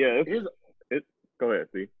 And go ahead,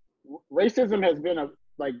 see. Racism has been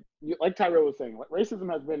like Tyrell was saying,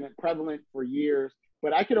 racism has been prevalent for years,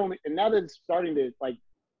 but and now that it's starting to, like,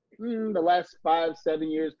 the last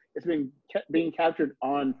 5-7 years, it's been being captured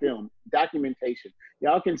on film, documentation.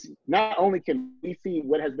 Y'all can see, not only can we see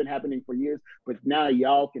what has been happening for years, but now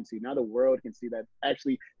y'all can see, now the world can see that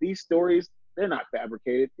actually these stories, they're not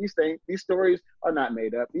fabricated. These stories are not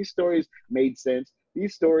made up. These stories made sense.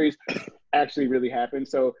 These stories actually really happened.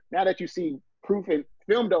 So now that you see proof, and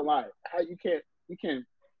film don't lie. You can't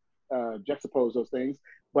juxtapose those things.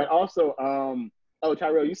 But also,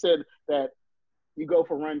 Tyrell, you said that you go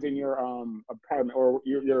for runs in your apartment or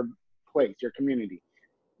your place, your community.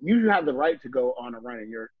 You have the right to go on a run in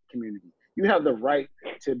your community. You have the right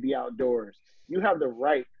to be outdoors. You have the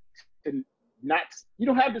right to not. You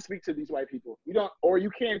don't have to speak to these white people. You don't, or you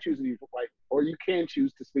can choose to be white, or you can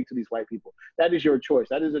choose to speak to these white people. That is your choice.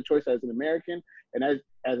 That is a choice as an American and as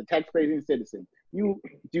a taxpaying citizen. You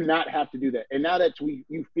do not have to do that. And now that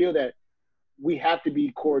you feel that we have to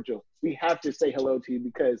be cordial, we have to say hello to you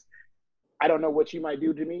because I don't know what you might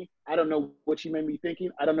do to me. I don't know what you may be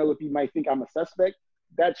thinking. I don't know if you might think I'm a suspect.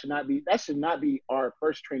 That should not be our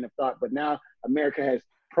first train of thought. But now America has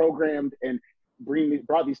programmed and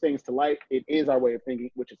brought these things to light. It is our way of thinking,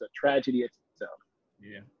 which is a tragedy itself.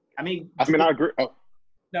 Yeah. I mean, I agree.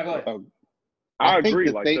 no, go ahead. I agree.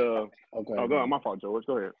 Okay. Go. My fault, George.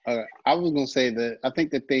 Go ahead. I was gonna say that I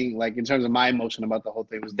think the thing, like in terms of my emotion about the whole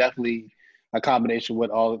thing, was definitely a combination of what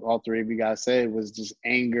all three of you guys said was just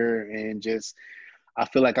anger and just I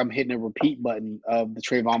feel like I'm hitting a repeat button of the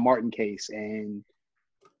Trayvon Martin case and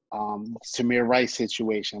Tamir Rice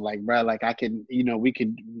situation. Like, bro, like I can, we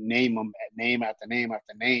could name them name after name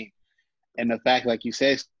after name. And the fact, like you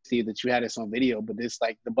said, Steve, that you had this on video, but this,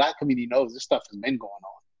 like, the Black community knows this stuff has been going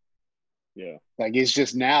on. Yeah. Like, it's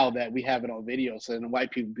just now that we have it on video. So then the white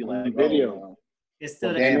people be like, video. It's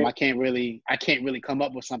still damn, I can't really come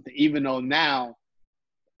up with something, even though now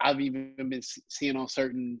I've even been seeing on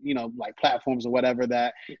certain, like platforms or whatever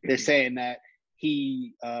that they're saying that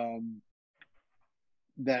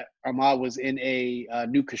that Ahmaud was in a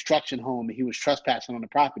new construction home and he was trespassing on the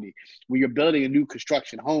property. When you're building a new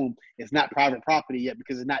construction home, it's not private property yet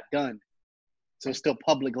because it's not done. So it's still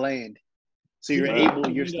public land. So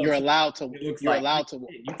you're allowed to.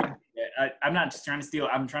 I'm not just trying to steal.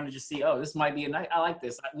 I'm trying to just see. Oh, this might be a night. I like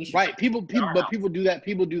this. Right. People do that.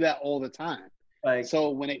 People do that all the time. Like, so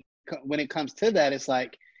when it comes to that, it's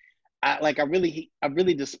like, I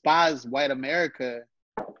really despise white America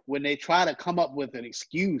when they try to come up with an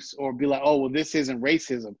excuse or be like, oh, well, this isn't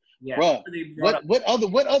racism. Yeah. Bruh,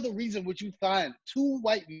 what other reason would you find two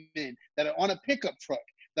white men that are on a pickup truck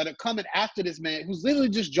that are coming after this man who's literally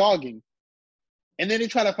just jogging, and then they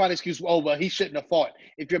try to find an excuse, oh, well, he shouldn't have fought.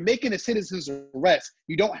 If you're making a citizen's arrest,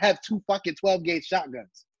 you don't have two fucking 12-gauge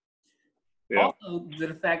shotguns. Yeah. Also,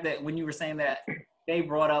 the fact that when you were saying that, they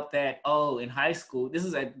brought up that, in high school, this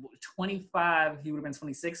is at 25, he would have been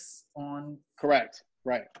 26 on... Correct.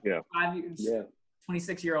 Right. Yeah. 5 years. Yeah.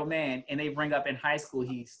 26-year-old man, and they bring up in high school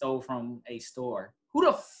he stole from a store. Who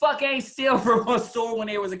the fuck ain't steal from a store when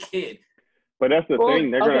they was a kid? But that's the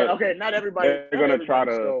thing. They're gonna not everybody. They're gonna try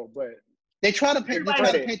to. Stole, but they try to paint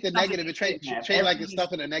the negative and treat like it's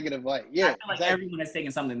stuff in a negative light. Yeah. I feel like everyone has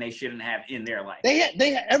taken something they shouldn't have in their life.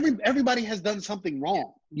 Everybody has done something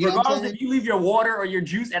wrong. Regardless if you leave your water or your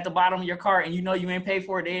juice at the bottom of your car and you ain't paid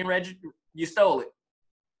for it, they ain't registered, you stole it.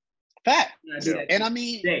 Fact. Yeah. And I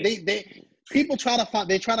mean, people try to find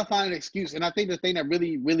an excuse, and I think the thing that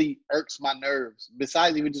really, really irks my nerves,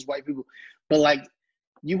 besides even just white people, but like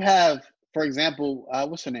you have, for example,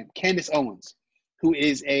 what's her name, Candace Owens, who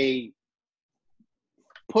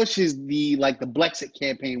pushes the Blexit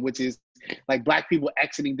campaign, which is like black people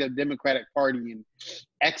exiting the Democratic Party and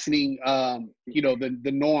exiting,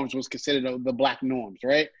 the norms was considered the black norms,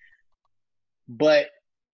 right? But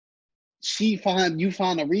you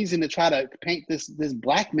found a reason to try to paint this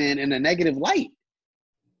black man in a negative light.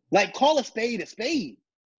 Like, call a spade a spade.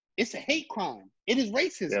 It's a hate crime. It is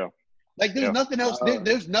racism. Yeah. Like, there's nothing else.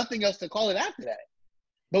 There's nothing else to call it after that.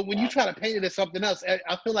 But when you try to paint it as something else,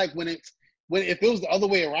 I feel like if it was the other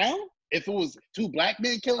way around, if it was two black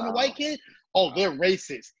men killing a white kid, they're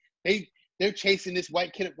racist. They're chasing this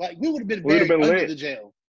white kid. Like, we would have been buried under the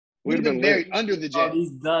jail. We'd have been buried under the jail.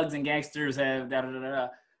 These thugs and gangsters have da-da-da-da.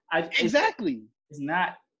 Exactly. It's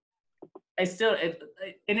not. It's still.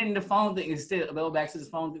 And then the phone thing is still. Go back to this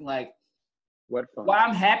phone thing. Like, what phone? Well,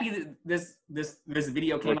 I'm happy that this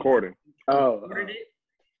video came recording. Recorded it.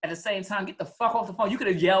 At the same time, get the fuck off the phone. You could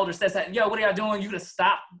have yelled or said, "Yo, what are y'all doing?" You could have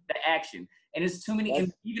stopped the action. And it's too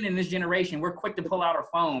many. Even in this generation, we're quick to pull out our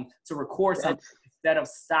phone to record something instead of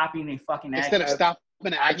stopping a fucking action. Instead of stopping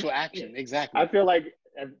the actual action. Exactly. I feel like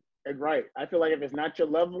right. I feel like if it's not your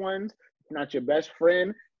loved ones, not your best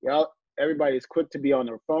friend, everybody is quick to be on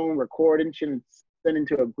their phone, recording, sending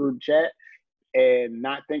to a group chat, and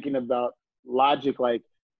not thinking about logic. Like,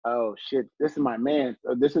 oh shit, this is my man.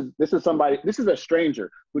 This is somebody. This is a stranger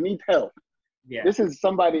who needs help. Yeah. This is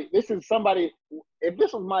somebody. If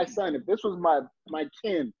this was my son, if this was my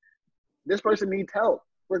kin, this person needs help.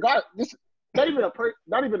 This not even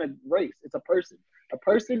a race. It's a person. A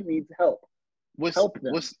person needs help.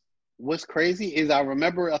 What's what's crazy is I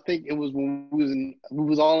remember, I think it was when we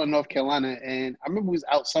was all in North Carolina, and I remember we was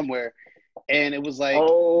out somewhere, and it was like,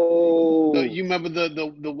 Oh, you remember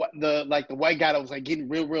the like the white guy that was like getting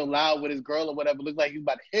real loud with his girl or whatever, looked like he was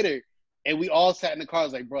about to hit her, and we all sat in the car. I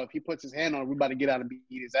was like, bro, if he puts his hand on her, we about to get out and beat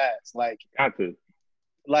his ass. got to.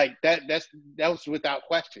 Like that was without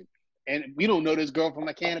question. And we don't know this girl from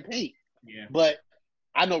a can of paint. Yeah. But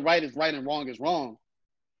I know right is right and wrong is wrong.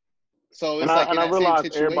 So it's And like I in that realize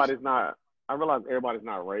same situation. everybody's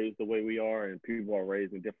not raised the way we are, and people are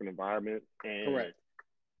raised in different environments. And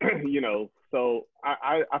Correct. you know, so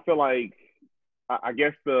I feel like I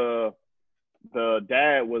guess the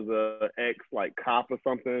dad was a ex like cop or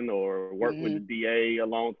something, or worked with the DA a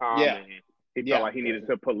long time, Yeah. and he felt like he needed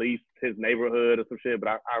to police his neighborhood or some shit. But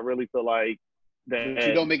I really feel like that But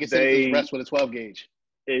you don't make a citizen's arrest with a 12 gauge.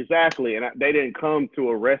 Exactly, and they didn't come to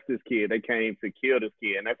arrest this kid. They came to kill this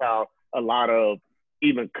kid, and that's how a lot of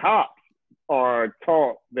even cops are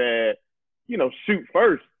taught that, you know, shoot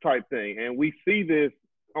first type thing. And we see this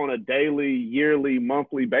on a daily, yearly,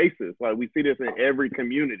 monthly basis. Like we see this in every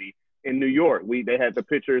community in New York. They had the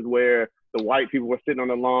pictures where the white people were sitting on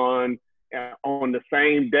the lawn on the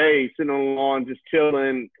same day, sitting on the lawn just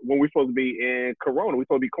chilling when we're supposed to be in Corona. We're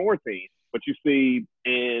supposed to be quarantined. But you see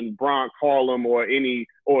in Bronx, Harlem, or any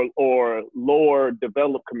or lower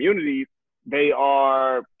developed communities, they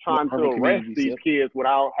are trying to arrest these kids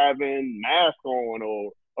without having masks on,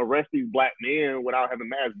 or arrest these black men without having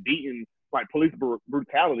masks, beating, like police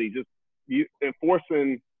brutality, just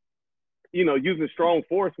enforcing, you know, using strong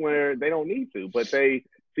force where they don't need to. But they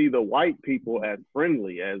see the white people as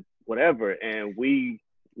friendly, as whatever, and we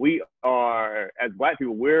are, as black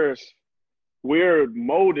people, we're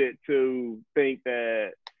molded to think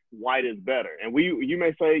that white is better. And you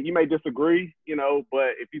may disagree, you know,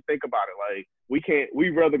 but if you think about it, like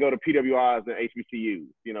we'd rather go to PWIs than HBCUs.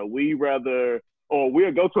 You know, we'll go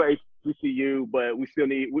to HBCU, but we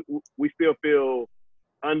still feel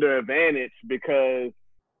under advantage because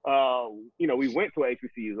you know, we went to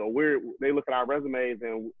HBCUs, or they look at our resumes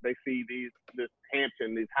and they see this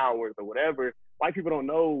Hampton, these Howards or whatever. White people don't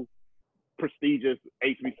know prestigious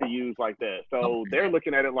HBCUs like that. So they're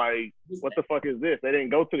looking at it like, what the fuck is this? They didn't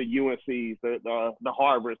go to the UNCs, the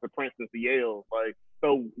Harvards, the Princetons, the Yales. Like,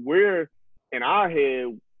 so we're in our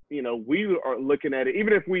head, you know, we are looking at it,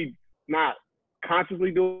 even if we not consciously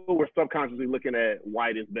do it, we're subconsciously looking at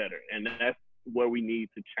white is better. And that's where we need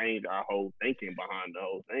to change our whole thinking behind the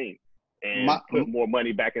whole thing and put more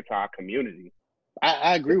money back into our community.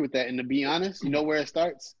 I agree with that. And to be honest, you know where it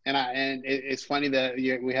starts? And it's funny that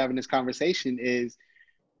we're having this conversation is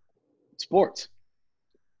sports.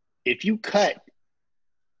 If you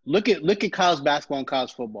look at college basketball and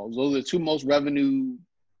college football. Those are the two most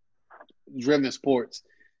revenue-driven sports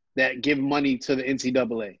that give money to the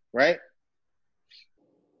NCAA, right?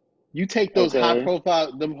 You take those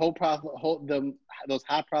high-profile, those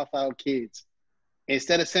high-profile kids,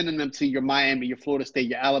 instead of sending them to your Miami, your Florida State,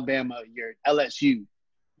 your Alabama, your LSU,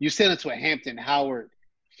 you send them to a Hampton, Howard,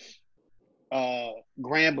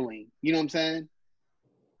 Grambling. You know what I'm saying?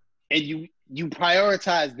 And you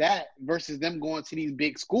prioritize that versus them going to these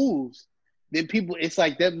big schools. Then people, it's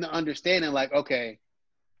like them understanding, like, okay,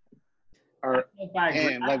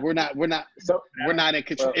 and like we're not in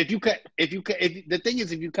control. If the thing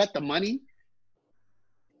is, if you cut the money,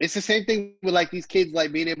 it's the same thing with like these kids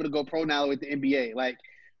like being able to go pro now with the NBA. Like,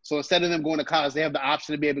 so instead of them going to college, they have the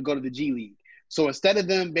option to be able to go to the G League. So instead of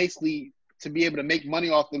them basically to be able to make money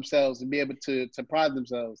off themselves and be able to pride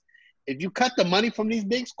themselves, if you cut the money from these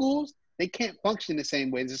big schools, they can't function the same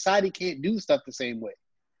way. The society can't do stuff the same way.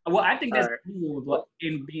 Well, I think that's cool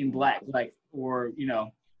in being black, like, or, you know,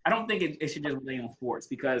 I don't think it should just relate on sports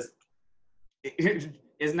because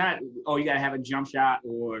it's not, oh, you got to have a jump shot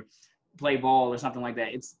or play ball or something like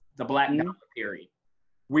that. It's the black dollar period.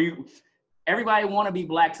 Everybody want to be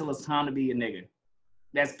black till it's time to be a nigga.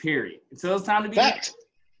 That's period. Until it's time to be Fact.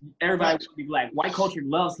 Everybody wants to be black. White culture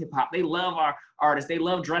loves hip hop. They love our artists. They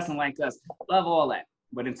love dressing like us. Love all that.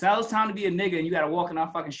 But until it's time to be a nigga and you got to walk in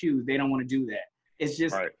our fucking shoes, they don't want to do that. It's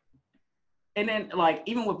just, right. And then like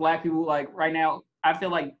even with black people, like right now, I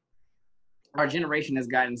feel like our generation has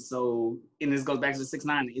gotten so, and this goes back to the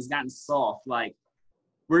 6ix9ine, it's gotten soft. Like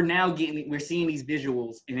we're seeing these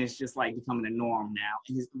visuals and it's just like becoming a norm now.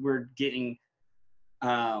 And we're getting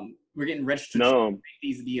registered to make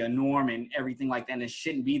these to be a norm and everything like that. And it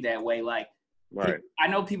shouldn't be that way. Like, right. I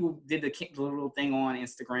know people did the little thing on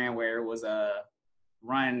Instagram where it was a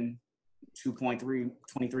run 23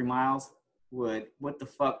 miles. What the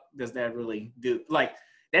fuck does that really do? Like,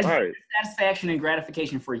 that's right. Satisfaction and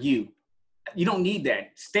gratification for you. You don't need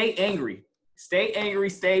that. Stay angry. Stay angry,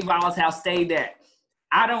 stay volatile, stay that.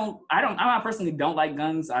 I personally don't like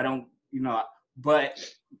guns. I don't, but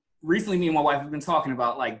recently me and my wife have been talking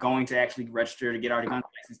about like going to actually register to get our gun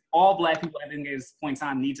license. All black people at this point in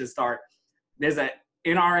time need to start. There's a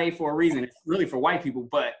NRA for a reason. It's really for white people,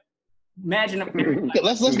 but imagine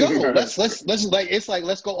let's go.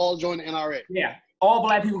 Let's go all join the NRA. Yeah, all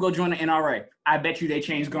black people go join the NRA. I bet you they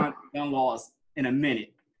change gun laws in a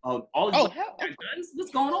minute. All these guns.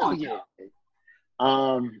 What's going on? Yeah.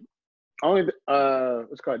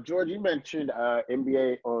 What's called George? You mentioned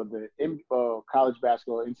NBA or the college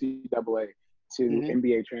basketball NCAA to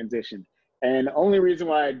NBA transition, and the only reason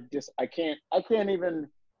why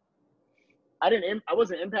I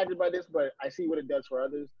wasn't impacted by this, but I see what it does for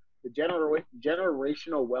others. The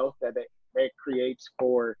generational wealth that creates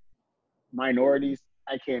for minorities,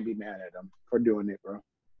 I can't be mad at them for doing it, bro.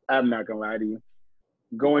 I'm not gonna lie to you.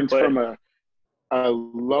 Going from a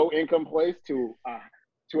low income place to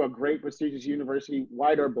a great prestigious university,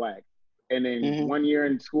 white or black, and then 1 year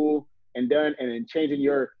in school and done, and then changing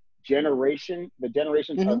your generation, the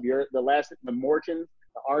generations of the Mortons,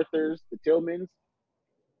 the Arthurs, the Tillmans.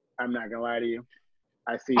 I'm not gonna lie to you.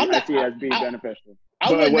 I see it as being beneficial.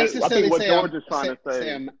 I wouldn't necessarily what say George is trying to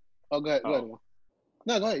say. Go ahead.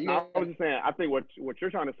 No, go ahead. I was just saying. I think what you're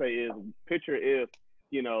trying to say is, picture if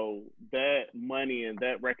that money and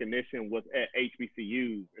that recognition was at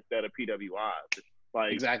HBCUs instead of PWIs.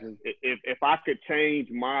 Like, exactly. If I could change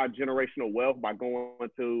my generational wealth by going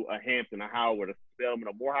to a Hampton, a Howard, a Spelman,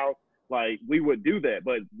 a Morehouse, like, we would do that,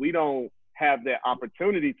 but we don't have that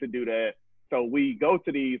opportunity to do that. So we go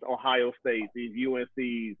to these Ohio States, these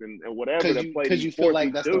UNCs, and whatever that play. Because you feel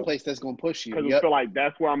like that's the place that's going to push you. Because you feel like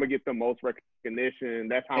that's where I'm going to get the most recognition.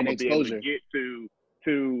 That's how I'm going to be able to get to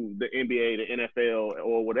the NBA, the NFL,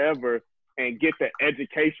 or whatever, and get the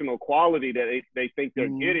educational quality that they think they're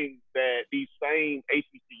getting, that these same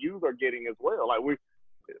HBCUs are getting as well. Like,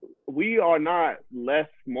 we are not less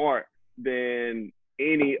smart than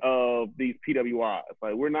any of these PWIs.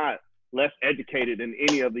 Like, we're not less educated than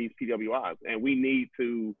any of these PWIs, and we need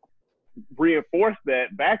to reinforce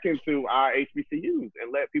that back into our HBCUs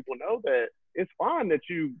and let people know that it's fine that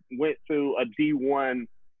you went to a D1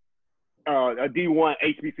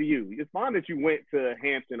 HBCU. It's fine that you went to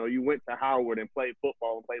Hampton or you went to Howard and played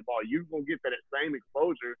football and played ball. You're gonna get that same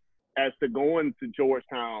exposure as to going to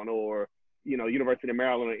Georgetown or University of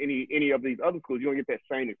Maryland or any of these other schools. You're gonna get that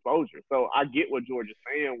same exposure. So I get what George is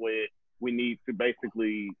saying with we need to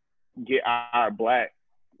basically get our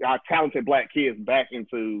talented black kids back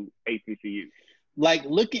into HBCU. Like,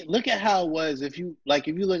 look at how it was if you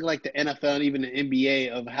look like the NFL and even the NBA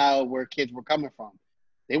of where kids were coming from.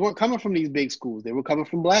 They weren't coming from these big schools. They were coming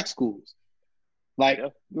from black schools. Like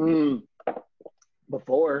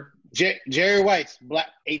before Jerry Rice, black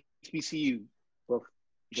HBCU.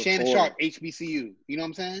 Shannon Sharp, HBCU. You know what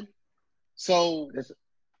I'm saying? So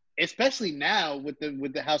especially now with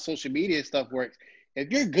the how social media stuff works, if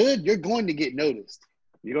you're good, you're going to get noticed.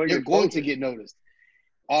 You're going to get noticed.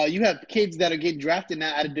 You have kids that are getting drafted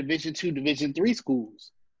now out of Division II, Division III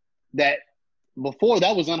schools that before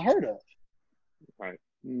that was unheard of. Right.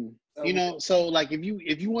 So like if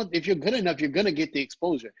you're good enough, you're gonna get the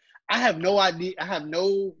exposure. I have no idea. I have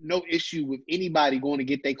no issue with anybody going to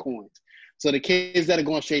get their coins. So the kids that are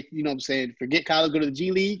going straight, forget college, go to the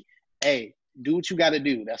G League. Hey, do what you got to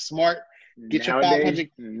do. That's smart. Get your 500.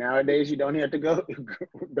 Nowadays, you don't have to go.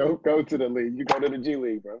 Don't go to the league. You go to the G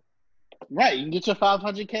League, bro. Right. You can get your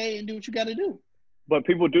 500K and do what you got to do. But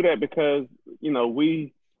people do that because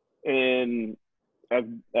we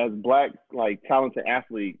as black, like, talented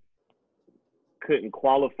athletes couldn't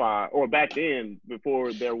qualify, or back then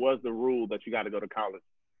before there was the rule that you got to go to college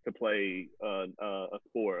to play a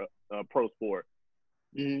sport, a pro sport.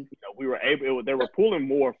 We were they were pulling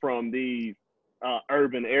more from these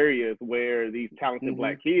urban areas where these talented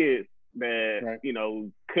black kids that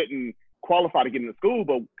couldn't qualify to get into school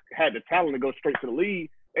but had the talent to go straight to the league.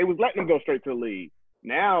 They was letting them go straight to the league.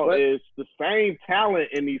 Now it's the same talent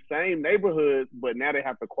in these same neighborhoods, but now they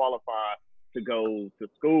have to qualify to go to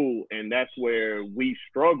school, and that's where we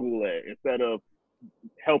struggle at. Instead of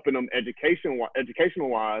helping them educational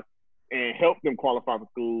wise and help them qualify for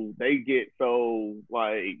school, they get so,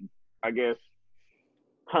 like, I guess,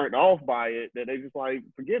 turned off by it that they just like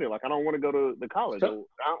forget it. Like, I don't want to go to the college. I'm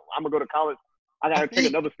gonna go to college. I gotta take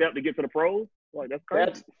another step to get to the pros. Like, that's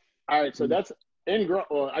crazy. All right. So that's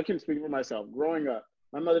I can speak for myself. Growing up,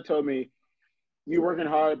 my mother told me, "You're working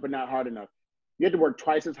hard, but not hard enough. You have to work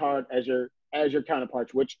twice as hard as your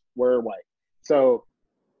counterparts, which were white." So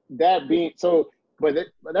that being so, but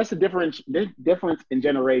that's the difference in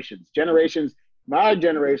generations. Generations My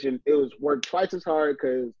generation, it was work twice as hard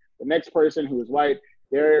because the next person who is white,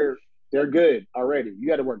 they're good already. You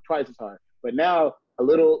got to work twice as hard. But now a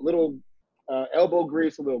little elbow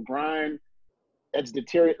grease, a little grind, that's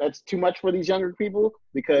too much for these younger people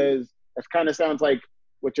because that kind of sounds like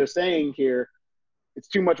what you're saying here. It's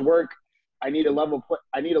too much work. I need a level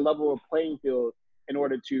of playing field in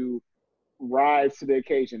order to rise to the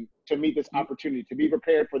occasion, to meet this opportunity, to be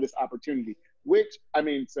prepared for this opportunity. Which I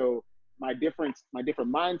mean, so my different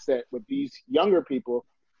mindset with these younger people,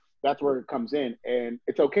 that's where it comes in. And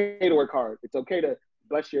it's okay to work hard. It's okay to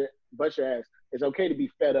bust your ass. It's okay to be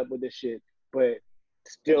fed up with this shit, but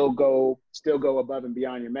still go above and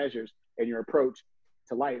beyond your measures and your approach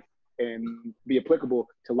to life and be applicable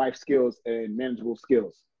to life skills and manageable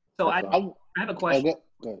skills. So That's all. I have a Oh, question.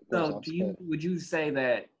 go So would you say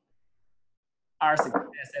that our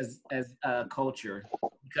success as a culture,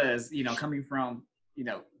 because coming from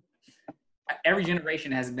every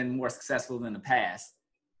generation has been more successful than the past.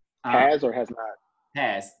 Has or has not?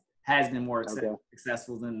 Has been more Okay.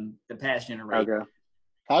 successful than the past generation. Okay.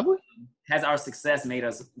 Probably. Has our success made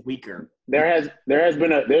us weaker? There's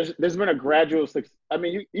been a gradual success. I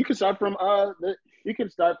mean, you can start from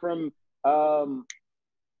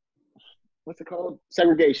what's it called?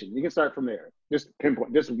 Segregation. You can start from there. Just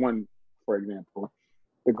pinpoint just one, for example.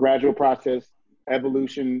 The gradual process,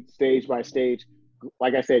 evolution, stage by stage.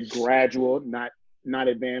 Like I said, gradual, not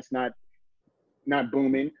advanced, not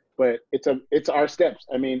booming, but it's our steps.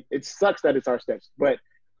 I mean, it sucks that it's our steps, but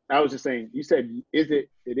I was just saying, you said, it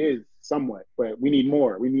is somewhat, but we need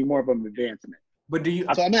more. We need more of an advancement. But do you?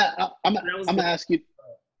 So I'm gonna ask you.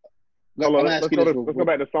 Let's go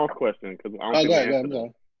back to Saul's question because I don't Go think ahead. we answered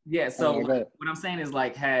it. Yeah. So Okay, go ahead. what I'm saying is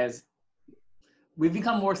has we've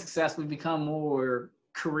become more successful, we've become more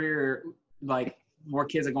career, more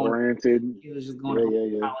kids are going Oriented. just going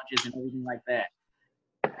to colleges and everything like that.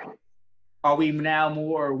 Are we now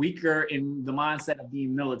more weaker in the mindset of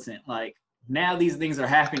being militant? Now these things are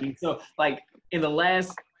happening. So in the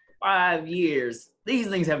last 5 years, these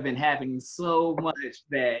things have been happening so much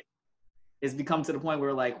that it's become to the point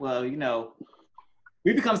where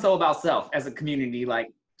we become so about self as a community.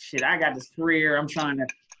 Shit, I got this career, I'm trying to,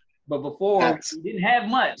 but before we didn't have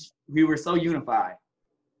much, we were so unified.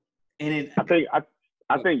 And I think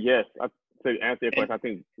yes. To answer your question, I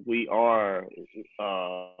think we are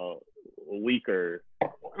weaker.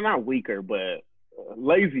 Not weaker, but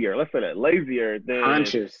lazier. Let's say that lazier than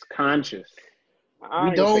Conscious. I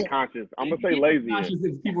ain't gonna say conscious. I'm gonna say lazier. conscious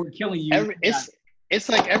if people are killing you. It's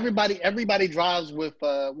like everybody drives with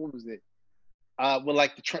what was it?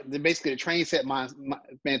 With basically the train set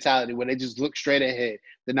mentality where they just look straight ahead.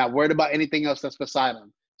 They're not worried about anything else that's beside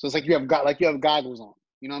them. So it's like you have goggles on.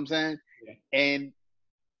 You know what I'm saying? Yeah. And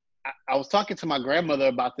I was talking to my grandmother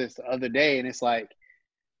about this the other day, and it's like,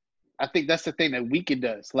 I think that's the thing that weakened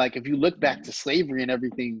us. If you look back to slavery and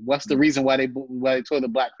everything, what's the reason why they tore the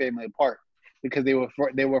black family apart? Because they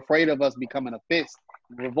were afraid of us becoming a fist,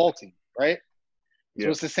 revolting, right? Yeah.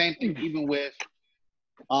 So it's the same thing even with,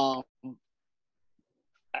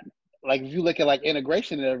 if you look at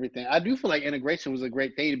integration and everything. I do feel like integration was a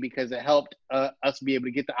great thing because it helped us be able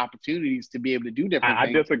to get the opportunities to be able to do different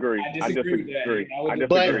things. I disagree.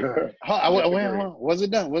 But was it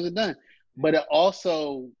done? But it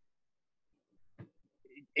also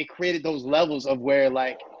it created those levels of where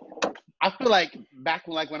I feel like back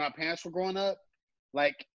when our parents were growing up,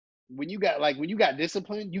 when you got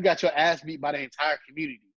disciplined, you got your ass beat by the entire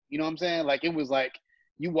community. You know what I'm saying? It was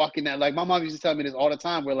you walk in that, my mom used to tell me this all the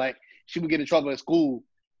time where she would get in trouble at school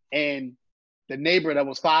and the neighbor that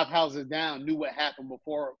was 5 houses down knew what happened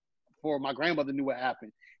before my grandmother knew what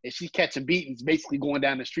happened. And she's catching beatings basically going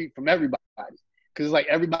down the street from everybody. Cause it's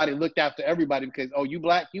everybody looked after everybody because, oh, you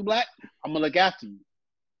black, I'm gonna look after you.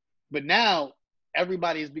 But now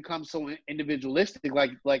everybody has become so individualistic,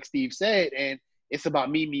 like Steve said, and it's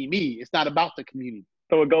about me. It's not about the community.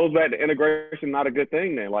 So it goes back to integration, not a good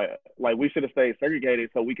thing then. We should have stayed segregated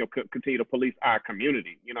so we can continue to police our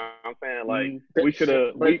community. You know what I'm saying? We should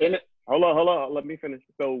have. Hold on. Let me finish.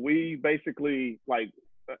 So we basically I'm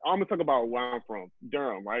gonna talk about where I'm from,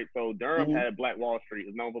 Durham, right? So Durham had Black Wall Street.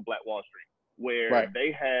 It's known for Black Wall Street, where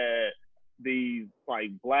they had these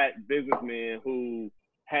black businessmen who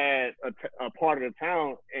had a part of the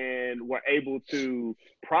town and were able to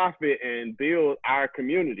profit and build our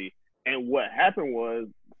community. And what happened was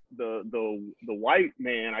the white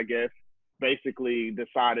man, I guess, basically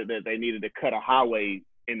decided that they needed to cut a highway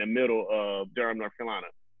in the middle of Durham, North Carolina,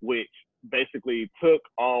 which basically took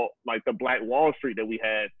all the Black Wall Street that we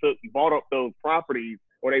had, bought up those properties,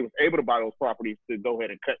 or they was able to buy those properties to go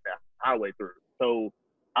ahead and cut that highway through. So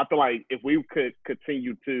I feel like if we could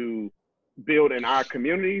continue to build in our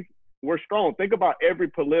communities, we're strong. Think about every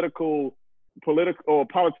political or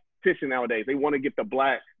politician nowadays. They want to get the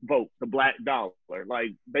black vote, the black dollar.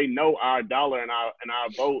 Like they know our dollar and our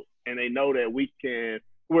vote, and they know that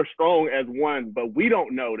we're strong as one, but we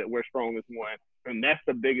don't know that we're strong as one. And that's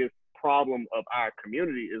the biggest problem of our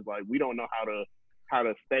community is like we don't know how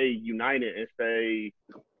to stay united and stay,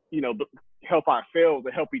 help ourselves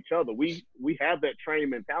and help each other. We have that trained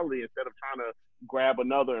mentality instead of trying to grab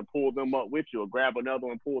another and pull them up with you, or grab another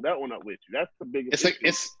and pull that one up with you. That's the biggest.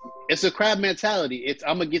 It's a crab mentality. It's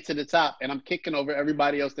I'm gonna get to the top and I'm kicking over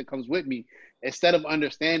everybody else that comes with me, instead of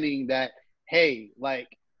understanding that, hey, like,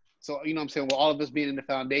 so you know what I'm saying, with all of us being in the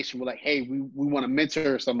foundation, we're like, hey, we want to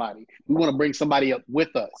mentor somebody. We want to bring somebody up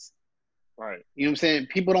with us. Right. You know what I'm saying?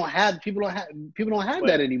 People don't have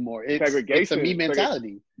that anymore. It's a me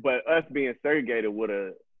mentality. But us being segregated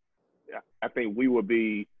I think we would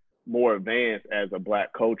be more advanced as a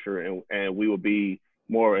black culture, and we would be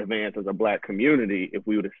more advanced as a black community if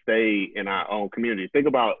we would have stayed in our own community. Think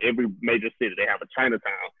about every major city. They have a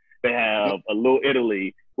Chinatown. They have a Little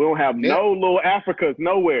Italy. We don't have no little Africas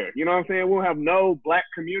nowhere. You know what I'm saying? We don't have no black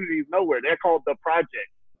communities nowhere. They're called the project.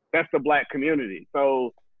 That's the black community.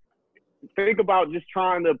 So think about just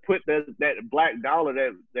trying to put that black dollar,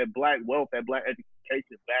 that black wealth, that black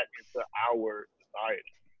education back into our society.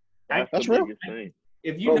 That's the biggest thing.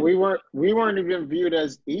 But we weren't even viewed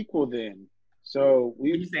as equal then. So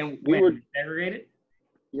we were segregated.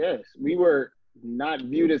 Yes, we were not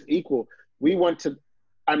viewed as equal. We want to.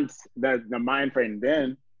 The mind frame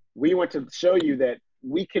then. We want to show you that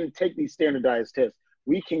we can take these standardized tests.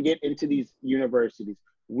 We can get into these universities.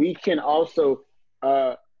 We can also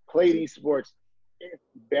play these sports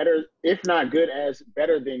better, if not good as,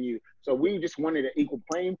 better than you. So we just wanted an equal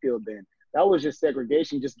playing field then. That was just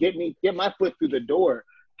segregation. Just get my foot through the door.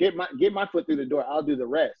 Get my foot through the door. I'll do the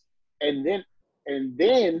rest. And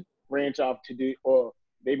then branch off to do, or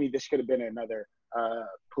maybe this could have been another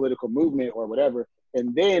political movement or whatever.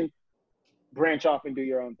 And then branch off and do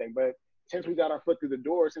your own thing. But since we got our foot through the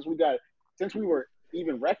door, since we were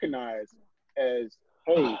even recognized as,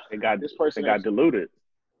 hey, this person got diluted.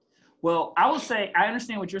 Well, I would say I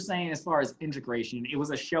understand what you're saying as far as integration. It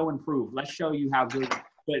was a show and prove. Let's show you how good.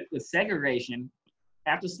 But with segregation,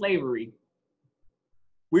 after slavery,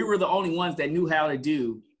 we were the only ones that knew how to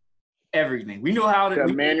do everything. We knew how to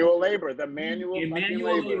the manual labor. The manual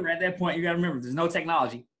labor. At that point, you got to remember, there's no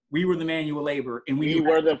technology. We were the manual labor, and we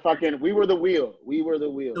were the wheel. We were the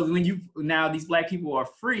wheel. So now these black people are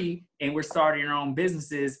free, and we're starting our own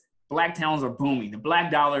businesses. Black towns are booming. The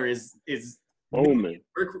black dollar is booming,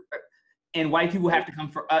 and white people have to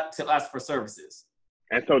come to us for services.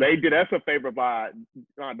 And so they did us a favor by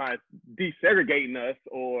desegregating us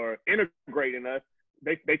or integrating us.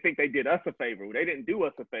 They think they did us a favor. They didn't do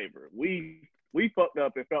us a favor. We fucked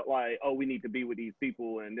up and felt like, oh, we need to be with these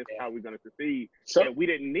people and this is how we're going to succeed. So, and we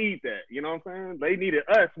didn't need that. You know what I'm saying? They needed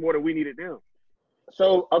us more than we needed them.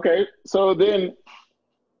 So, okay. So then,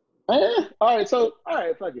 all right,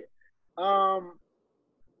 fuck it.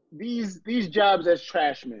 These jobs as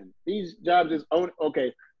trashmen, these jobs as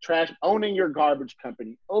owning your garbage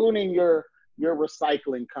company, owning your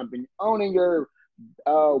recycling company, owning your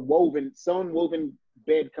woven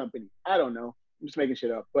bed company. I don't know. I'm just making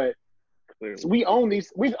shit up, but so we own these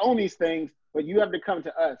things, but you have to come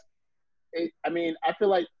to us. I feel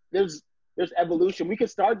like there's evolution. We can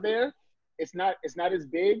start there. It's not as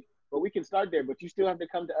big, but we can start there. But you still have to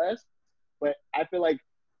come to us. But I feel like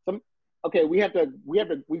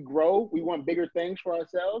we grow. We want bigger things for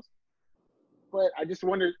ourselves. But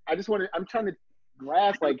I'm trying to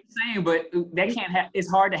grasp, like, but that can't have. It's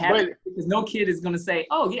hard to have because no kid is gonna say,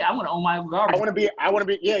 "Oh yeah, I want to own my garbage." I want to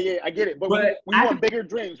be. Yeah, I get it. But we want bigger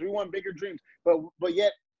dreams. We want bigger dreams. But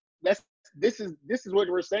yet, this is what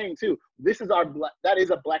we're saying too. This is that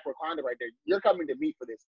is a black Wakanda right there. You're coming to me for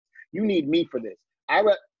this. You need me for this.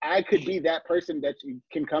 I could be that person that you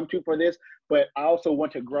can come to for this, but I also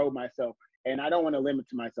want to grow myself, and I don't want to limit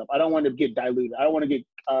to myself. I don't want to get diluted. I don't want to get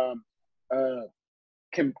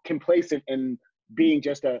complacent in being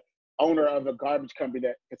just a owner of a garbage company,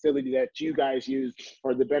 that facility that you guys use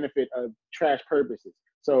for the benefit of trash purposes.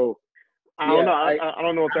 So I don't know. I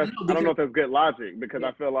don't know if that's good logic, because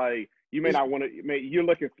I feel like you may not want to. You're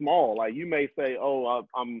looking small. Like you may say, "Oh,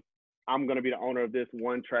 I'm going to be the owner of this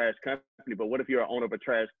one trash company." But what if you're an owner of a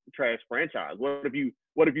trash franchise? What if you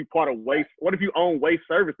part of waste? What if you own waste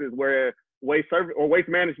services, where waste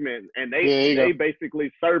management, and they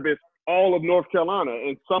basically service all of North Carolina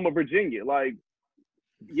and some of Virginia? Like,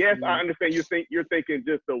 yes, I understand you're thinking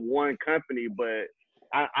just the one company, but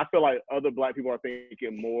I feel like other Black people are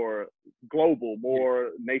thinking more global,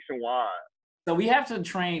 more nationwide. So we have to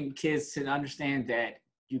train kids to understand that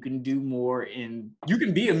you can do more you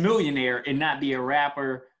can be a millionaire and not be a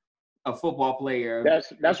rapper, a football player.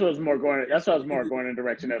 That's what was more going. That's what I was more going in the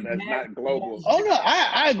direction of as not global. Oh no,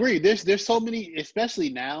 I agree. There's so many, especially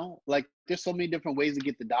now. Like there's so many different ways to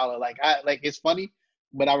get the dollar. Like it's funny,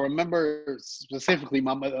 but I remember specifically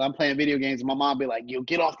I'm playing video games, and my mom be like, "Yo,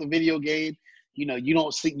 get off the video game. You know,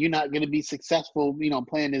 you're not gonna be successful. You know,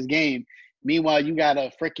 playing this game." Meanwhile, you got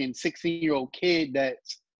a freaking 16-year-old kid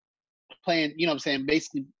that's playing. You know, what I'm saying,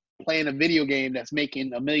 basically playing a video game that's making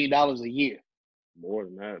 $1 million a year. More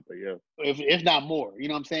than that, but yeah. If not more. You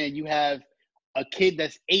know what I'm saying? You have a kid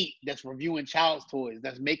that's 8 that's reviewing child's toys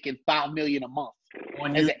that's making $5 million a month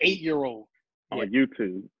as an 8-year-old on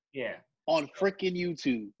YouTube. Yeah. On freaking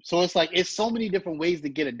YouTube. So it's like it's so many different ways to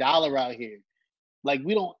get a dollar out here. Like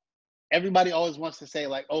everybody always wants to say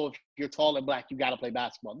like, oh, if you're tall and Black, you gotta play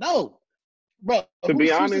basketball. No, bro. To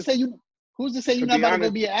be honest, who's to say you're not about to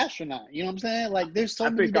go be an astronaut? You know what I'm saying? Like there's so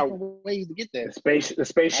many different ways to get there. The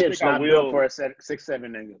spaceship's not built for a 6'7"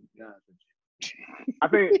 nigga. I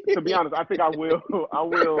think, to be honest, I think I will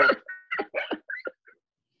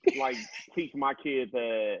like teach my kids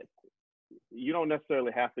that you don't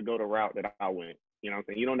necessarily have to go the route that I went. You know what I'm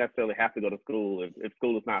saying? You don't necessarily have to go to school if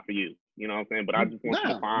school is not for you. You know what I'm saying? But I just want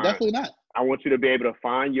you to find. Definitely not. I want you to be able to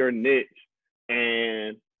find your niche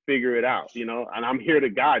and figure it out. You know, and I'm here to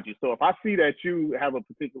guide you. So if I see that you have a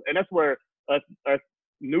particular, and that's where us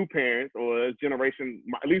new parents or a generation,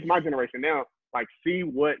 at least my generation now, like see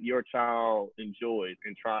what your child enjoys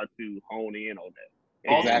and try to hone in on that.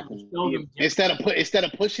 Exactly. Instead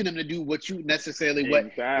of pushing them to do what you necessarily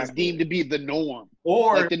what is deemed to be the norm,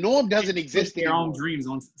 or like the norm doesn't exist. Their own dreams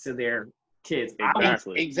onto their kids.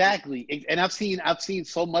 Exactly. And I've seen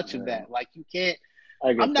so much of that. Like you can't.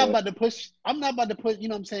 I'm not about to push. You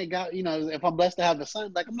know what I'm saying? God, you know, if I'm blessed to have a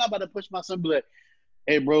son, like I'm not about to push my son. Be like,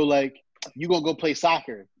 hey, bro, like you gonna go play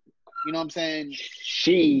soccer? You know what I'm saying?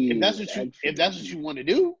 If that's what you want to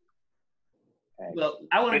do. Well,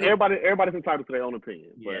 I want to. Everybody's entitled to their own opinion,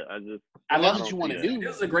 but that's what you want to do.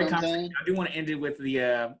 This is a great conversation. I do want to end it with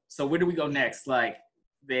the. So where do we go next? Like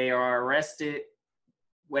they are arrested.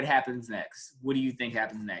 What happens next? What do you think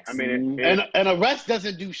happens next? I mean, an arrest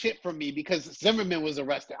doesn't do shit for me because Zimmerman was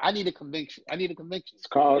arrested. I need a conviction. It's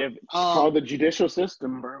called the judicial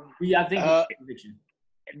system, bro. Yeah, I think conviction.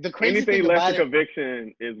 The crazy anything thing less about than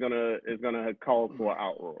conviction is gonna call for an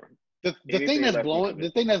outroar. The thing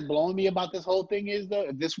that's blowing me about this whole thing is though,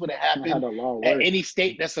 if this would have happened at any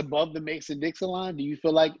state that's above the Mason-Dixon line, do you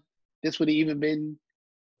feel like this would have even been?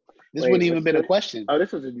 Wouldn't even been a question. Oh,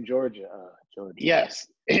 this was in Georgia. Georgia. Yes,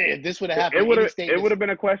 if this would have happened, it would have been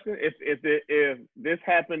a question if this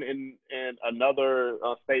happened in another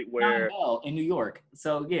state where in New York.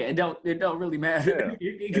 So yeah, it don't really matter.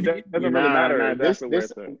 Yeah. It doesn't really matter.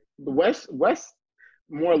 The West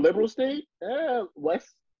more liberal state.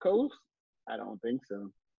 West Coast. I don't think so.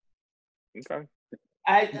 Okay.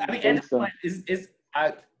 I mean, at this point,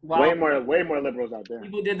 way more liberals out there.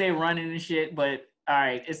 People did they running and shit, but all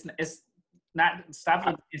right, it's not. Stop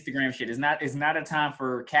with Instagram shit. It's not a time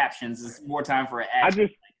for captions. It's more time for action.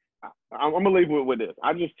 I'm gonna leave with this.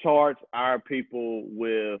 I just charge our people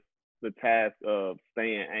with the task of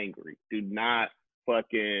staying angry. Do not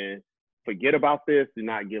fucking forget about this. Do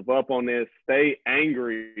not give up on this. Stay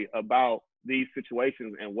angry about these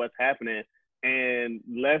situations and what's happening, and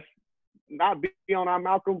let's not be on our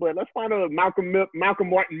Malcolm, but let's find a Malcolm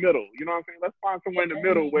Martin middle. You know what I'm saying? Let's find somewhere in the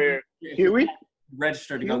middle where Huey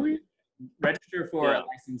register to go register for a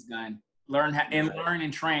licensed gun. Learn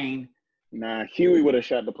and train. Nah, Huey would have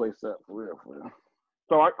shut the place up for real.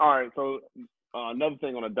 So all right. So another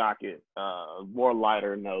thing on the docket, more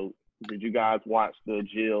lighter note. Did you guys watch the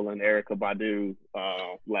Jill and Erykah Badu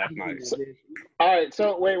last night? All right,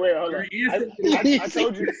 so wait, hold on. I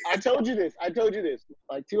told you this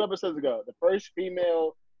like 2 episodes ago. The first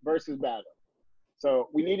female versus battle. So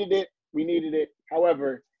we needed it.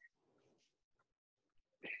 However,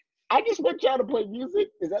 I just want y'all to play music.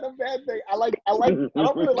 Is that a bad thing? I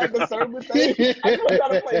don't really like the sermon thing. I just want y'all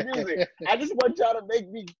to play music. I just want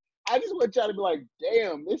y'all to be like,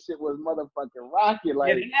 damn, this shit was motherfucking rocking.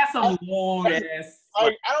 Like, yeah, that's some long ass.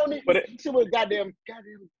 Like, I don't need shit was goddamn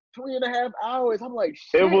 3.5 hours. I'm like,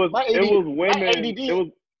 shit. It was women.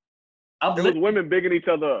 It was women bigging each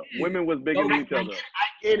other up. Women was bigging each other up.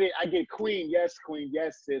 get it. I get Queen. Yes, Queen.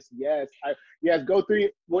 Yes, sis. Yes. Yes. Go through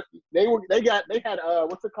it. What they had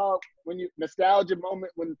what's it called when you nostalgia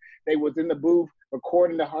moment when they was in the booth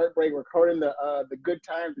recording the heartbreak, recording the good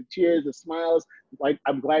times, the cheers, the smiles. Like,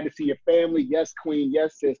 I'm glad to see your family. Yes, Queen.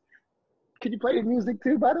 Yes, sis. Can you play the music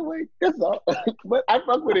too, by the way? That's all. But I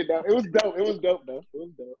fuck with it though. It was dope. It was dope though. It was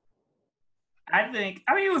dope. I mean,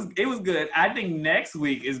 it was good. I think next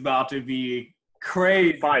week is about to be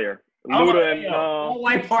crazy. Fire. Luda and all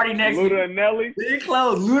white party next week. Luda and Nelly. Big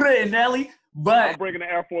close, Luda and Nelly. But I'm bringing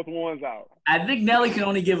the Air Force Ones out. I think Nelly can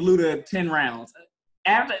only give Luda 10 rounds.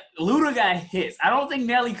 After Luda got hits, I don't think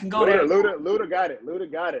Nelly can go there. Luda got it.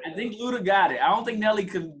 Luda got it. I think Luda got it. I don't think Nelly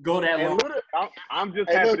could go that long. I'm just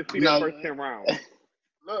happy to see the first 10 rounds.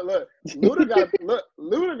 Look,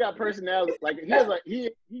 Luda got personality. Like he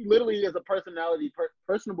literally is a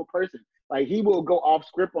personable person. Like, he will go off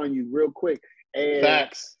script on you real quick. And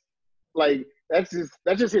Facts. Like, that's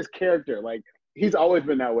just his character. Like, he's always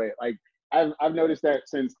been that way. Like, I've noticed that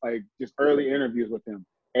since like just early interviews with him.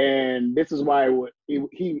 And this is why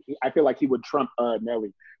I feel like he would trump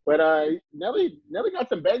Nelly. But Nelly got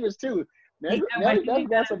some bangers too. Nelly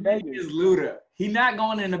got some bangers. Is Luda. He not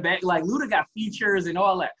going in the back. Like, Luda got features and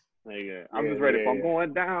all that. I'm just ready for I'm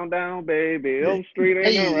going down, baby. Elm Street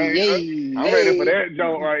ain't right. I'm ready for that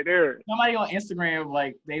joke right there. Somebody on Instagram,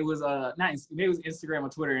 like, they was Instagram or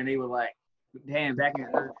Twitter, and they were like, damn, back in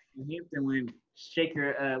Hampton when Shake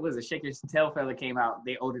Your Tail Feather came out,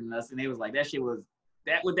 they older than us, and they was like, that shit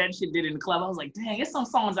did in the club. I was like, dang, it's some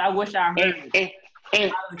songs I wish I heard.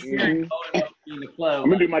 I was hearing in the club. I'm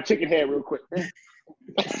gonna do my chicken head real quick.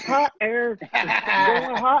 Hot air,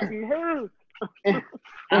 going hot in here.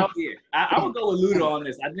 Out here, I would go with Luda on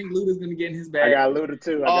this. I think Luda's gonna get in his bag. I got Luda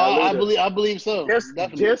too. I believe so.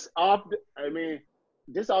 Just off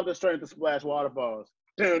the strength of Splash Waterfalls.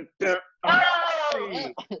 Dun, dun.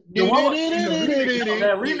 The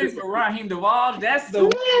remix for Raheem DeVos, that's the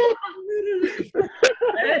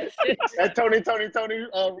that Tony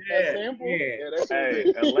sample.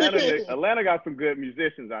 Hey, Atlanta got some good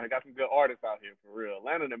musicians out here. Got some good artists out here for real.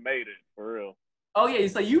 Atlanta done made it for real. Oh yeah,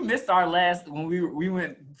 so you missed our last when we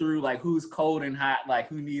went through like who's cold and hot, like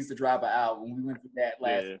who needs to drop an album. We went through that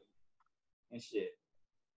last and shit.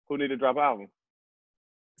 Who need to drop an album?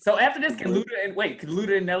 So after this, can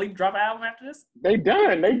Luda and Nelly drop an album after this? They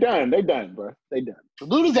done, bro. They done.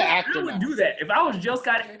 Luda's an actor. I would do that if I was Joe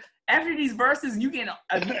Scott. After these verses, you get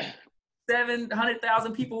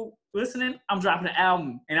 700,000 people listening. I'm dropping an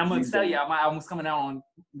album, and I'm gonna tell you my album's coming out on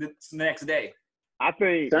the next day. I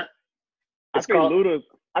think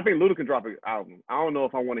Luda can drop an album. I don't know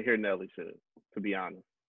if I want to hear Nelly shit, to be honest.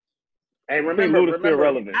 Hey, remember, still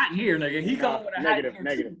relevant. Not here, nigga. He coming with a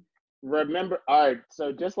negative. Remember, all right.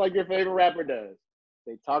 So just like your favorite rapper does,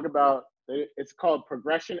 they talk about it's called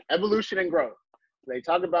progression, evolution, and growth. They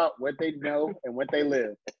talk about what they know and what they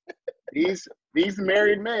live. These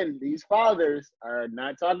married men, these fathers, are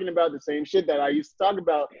not talking about the same shit that I used to talk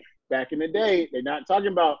about back in the day. They're not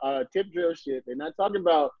talking about tip drill shit. They're not talking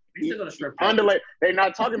about underlay. They're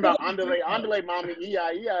not talking about underlay, mommy,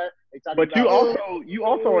 yeah. But you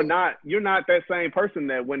also are not. You're not that same person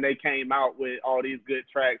that when they came out with all these good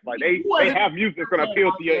tracks, like they have music that's gonna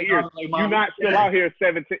appeal to your ears. You're not still out here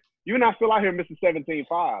 17. You're not still out here missing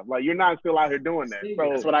 17.5. Like, you're not still out here doing that. So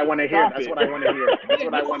that's what I want to hear. That's what I want to hear. That's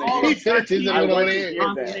what I want to hear. I want to hear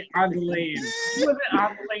that. You wasn't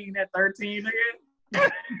ovulating at 13, nigga.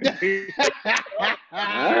 All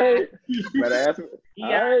right. Better ask me.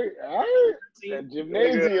 All right. That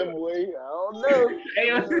gymnasium way. I don't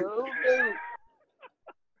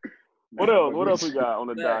know. What else we got on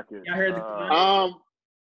the docket? Y'all heard the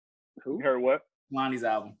who? You heard what? Lonnie's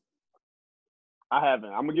album. I haven't.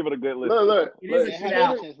 I'm gonna give it a good listen. Look. It is a good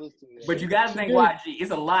album. But you gotta think YG.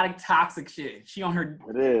 It's a lot of toxic shit. She on her.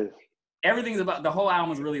 It is. Everything's about the whole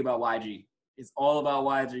album is really about YG. It's all about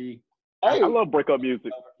YG. I love breakup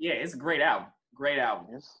music. Yeah, it's a great album. Great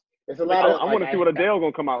album. It's a lot of. I want to see what Adele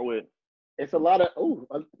gonna come out with. It's a lot of.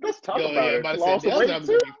 Let's talk about it. Lost weight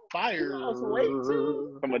too. Fire.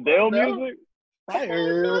 From Adele music.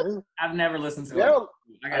 Fire. I've never listened to it.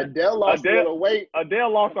 Adele lost a little weight.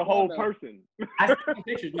 Adele lost a whole person. I seen the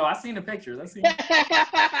pictures. No, I seen the pictures.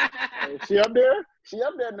 She up there? She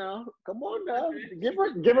up there now. Come on now. Give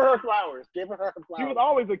her her flowers. Give her her flowers. She was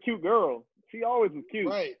always a cute girl. She always was cute.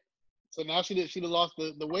 Right. So now she lost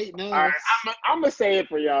the weight now. All right, I'm gonna say it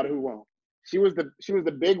for y'all who won't. She was the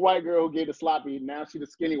big white girl who gave the sloppy. Now she's the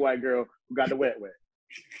skinny white girl who got the wet.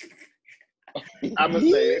 I'm gonna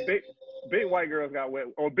say it. Big white girls got wet,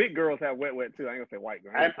 or big girls have wet too. I ain't gonna say white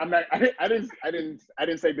girl. I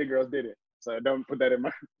didn't say big girls did it. So don't put that in my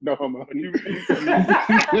no homo.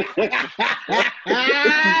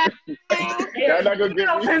 Y'all not gonna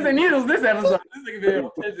get me. Pins and needles this episode. This nigga been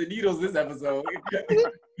on pins and needles this episode.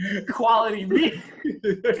 Quality meat.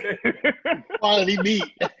 Quality meat.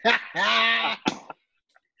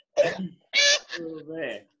 Oh,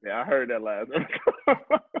 man. Yeah, I heard that last.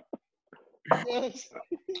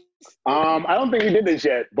 I don't think we did this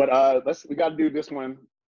yet, but we got to do this one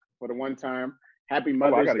for the one time. Happy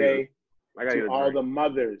Mother's Day to all the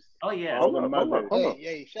mothers. Oh yeah. All the mothers.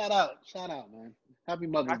 Hey, shout out, man. Happy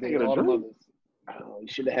Mother's Day get to a all the drink. mothers. Oh, you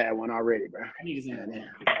should have had one already, bro. I need to see that.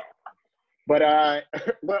 But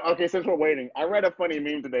okay, since we're waiting, I read a funny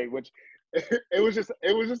meme today, which it was just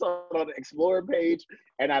on the Explorer page,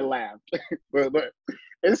 and I laughed. but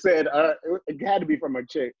it said it had to be from a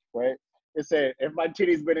chick, right? It said, "If my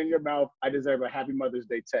titty's been in your mouth, I deserve a Happy Mother's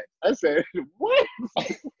Day text." I said, "What?"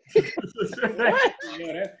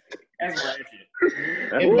 Yeah, that's right.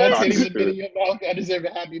 If my titties have been in your mouth, I deserve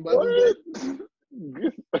a Happy Mother's Day.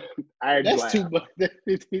 That's too much. That's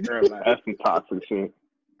some toxic shit.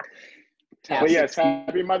 But yes,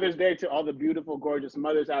 Happy Mother's Day to all the beautiful, gorgeous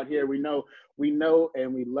mothers out here. We know,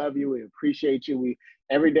 and we love you. We appreciate you.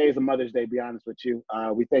 Every day is a Mother's Day. Be honest with you.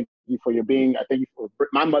 We thank you for your being. I thank you for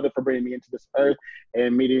my mother for bringing me into this earth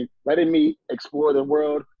and letting me explore the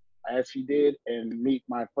world as she did, and meet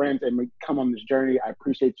my friends and come on this journey. I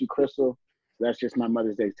appreciate you, Crystal. That's just my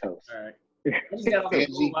Mother's Day toast. All right. I just got off the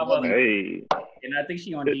phone with my mother, Hey, and I think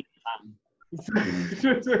she on Demon Time.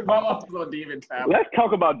 My mom's on Demon Time. let's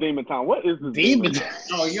talk about Demon Time. What is this? Demon.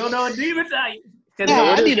 Oh, you don't know what Demon Time is?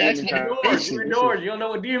 Nah, I need an You're explanation. indoors. You don't know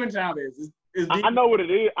what Demon Time is. It's I know what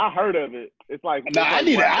it is. I heard of it. It's like Nah, I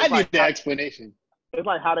need like, the explanation. It's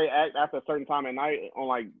like how they act after a certain time at night on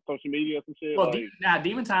like social media or some shit. Well, like,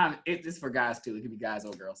 Demon Time, it's for guys too. It could be guys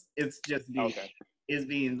or girls. It's just it's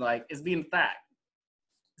being thought.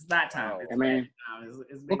 It's not time. It's man. time.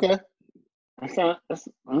 It's being, Okay. That's okay.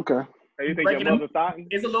 so you think breaking your mother thought?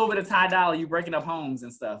 It's a little bit of Ty Dolla. You breaking up homes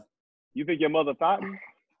and stuff. You think your mother thought?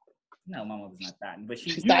 No, my mother's not thought, but she.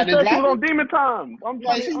 You said she was on Demon Time. I'm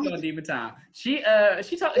Yeah, she's on Demon Time. She told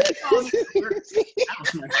this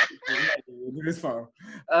phone.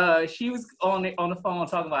 She was on the phone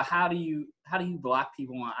talking about how do you block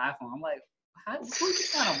people on iPhone. I'm like, who you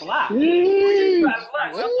trying to block? Who you trying to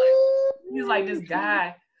block? So I'm like, he's like, this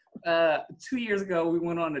guy. 2 years ago we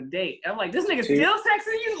went on a date. I'm like, this nigga still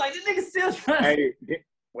texting you? Like, this nigga still trying to. Hey,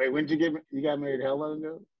 wait, when did you got married how long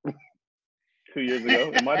ago? 2 years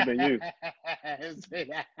ago. It might have been you.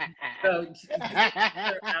 So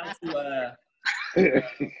out to yeah,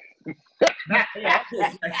 I'll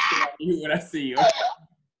just text you when I see you.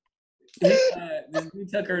 We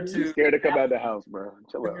took her to Scared to come out of the house, bro.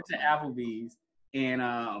 Chill took her out. to Applebee's, and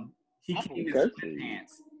he came in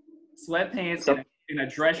sweatpants and a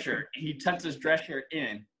dress shirt. He tucked his dress shirt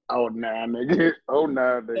in. Oh nah, nigga. Oh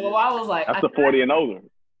nah, nigga. So I was like, That's the 40 and older.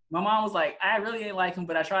 my mom was like, I really ain't like him,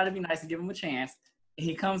 but I tried to be nice and give him a chance. And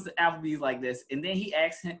he comes to Applebee's like this, and then he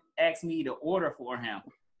asked me to order for him.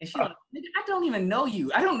 And she's like, nigga, I don't even know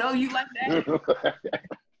you. I don't know you like that.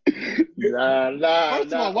 Nah.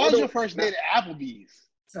 First of all, why was your first date at Applebee's?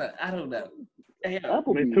 So, I don't know. Hey, I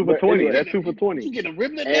mean, 2 for 20. Anyway, That's 2 for 20. You get a rib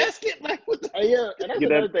in the basket? Like, what the? Yeah, and that's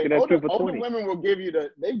Get another that- thing. get that 2 for Older 20. women will give you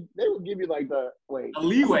they will give you like the a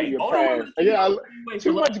leeway. your Older pass. women- Yeah, leeway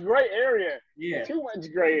too for much gray area. Yeah. Too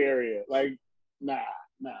much gray area. Like, nah.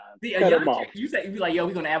 See, Cut them off. you be like, yo,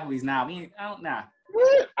 we going to Applebee's now. Nah.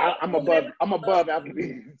 What? I'm above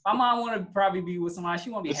Applebee's. My mom want to probably be with somebody. She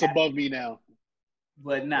want to be It's happy, above me now.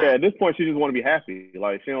 but nah. Yeah, at this point, she just want to be happy.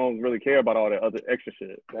 Like, she don't really care about all that other extra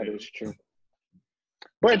shit. That is true.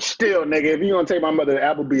 But still, nigga, if you gonna take my mother to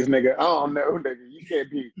Applebee's, nigga, I don't know, nigga. You can't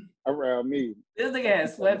be around me. This nigga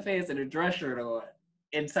had sweatpants and a dress shirt on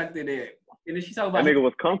and tucked it in. And then she talked That about nigga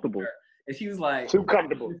was comfortable. and she was like, Too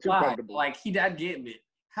comfortable. Too why? comfortable. Like, he not getting it.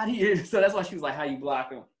 How do you? So that's why she was like, how you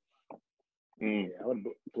block him? Mm. Yeah, I would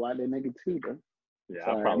block that nigga too, bro. Yeah,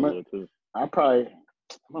 Sorry, I probably would too.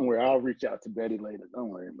 Don't worry, I'll reach out to Betty later. Don't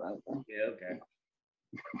worry about Yeah, okay.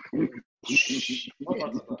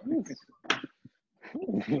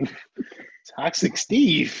 Toxic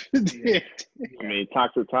Steve. I mean,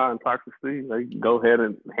 toxic time, toxic Steve. They go ahead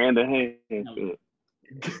and hand in hand and shit.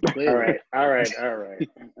 All right.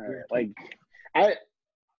 Like, I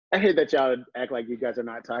hate that y'all act like you guys are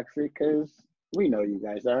not toxic because we know you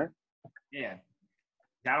guys are. Yeah.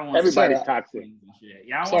 Y'all don't want Everybody's to toxic. shit.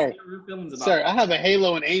 Y'all Sorry. want to real feelings about Sir, it. I have a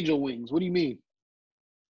halo and angel wings. What do you mean?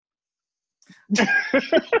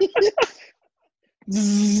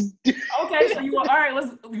 Okay, so you want all right?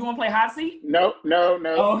 You want to play hot seat? No.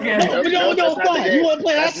 Okay. No, that's not the fine. game. You want to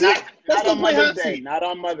play hot That's seat? not- Let's Not go on play Mother's hot Day. seat. Not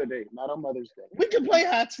on Mother's Day. Not on Mother's Day. We can play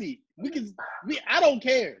hot seat. I don't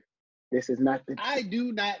care. This is not the. I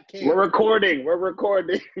do not care. We're recording. We're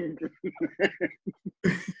recording.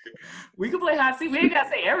 We can play hot seat. We ain't gotta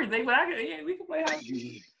say everything, but we can play hot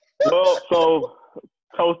seat. Well, so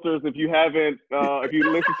toasters, if you haven't, if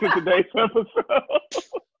you listened to today's episode,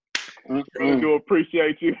 we do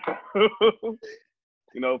appreciate you.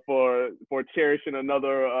 For cherishing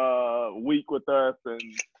another week with us, and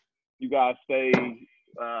you guys stay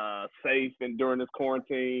safe and during this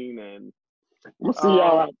quarantine. And We'll see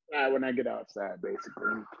y'all outside when I get outside,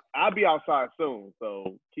 basically. I'll be outside soon,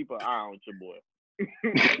 so keep an eye on your boy.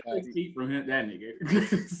 6 feet from him, that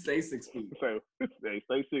nigga. Stay 6 feet. So stay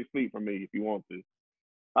 6 feet from me if you want to.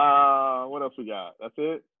 What else we got? That's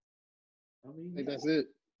it. I think that's it.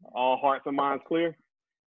 All hearts and minds clear.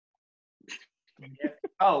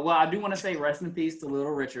 Oh well, I do want to say rest in peace to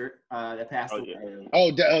Little Richard that passed away.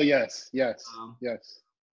 Yes.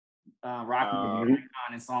 Rock icon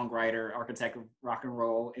and songwriter, architect of rock and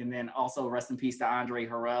roll, and then also rest in peace to Andre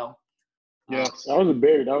Harrell. Yes. That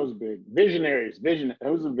was big. Visionaries.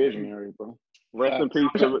 That was a visionary, bro. Rest in peace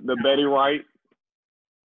to the Betty Wright.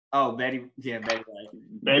 Oh, Betty Wright.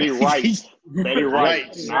 Betty Wright. Betty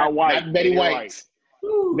Wright. Not White. Not Betty White.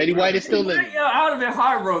 Ooh, Betty White is still living. Yo, I would have been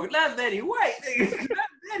heartbroken. Not Betty White. Not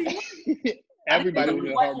Betty White. Everybody would the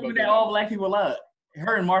have white heartbroken. woman that all black people love.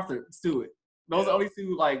 Her and Martha Stewart. Those are the only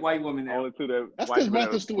two white women that. Only two that. That's white because women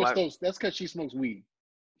Martha that Stewart black- smokes. That's because she smokes weed.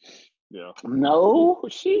 Yeah. No,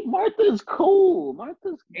 Martha's cool.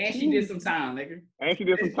 And she did some time, nigga. And she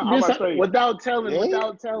did some time. I'm about to say, Without telling, Tell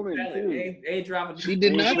it. too. They dropping. She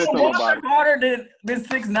did not. Listen, smoke. nobody. Martha than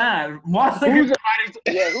 6'9". Martha. Who's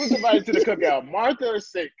invited to the cookout? Martha or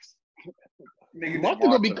Six? Nigga, Martha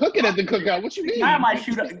gonna be cooking at the cookout. What you mean? I might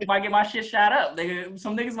get my shit shot up. Nigga,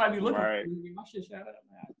 some niggas might be looking Right. for me to get my shit shot up.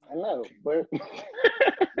 I know, but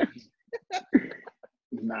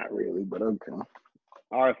not really. But okay.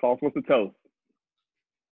 all right, Sauce, what's the toast?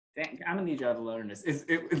 Dang, I'm gonna need y'all to learn this. This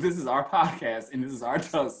is our podcast and this is our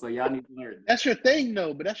toast, so y'all need to learn. That's your thing,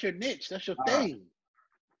 though. But that's your niche. That's your thing.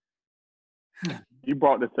 You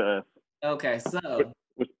brought this to us. Okay, so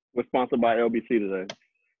We're sponsored by LBC today.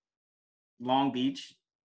 Long Beach.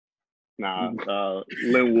 Nah,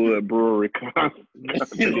 Linwood Brewery.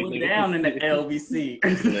 Going down in the LBC.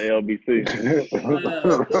 The LBC.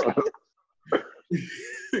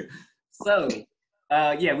 So,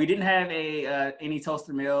 we didn't have any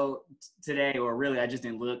toaster mail today, or really, I just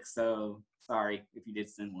didn't look. So sorry if you did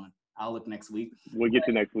send one. I'll look next week. We'll get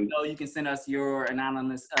to next week. So you can send us your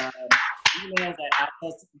anonymous emails at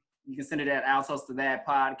Outpost. You can send it at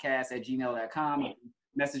outtoasttothatpodcast@gmail.com. You can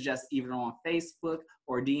message us either on Facebook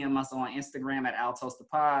or DM us on Instagram at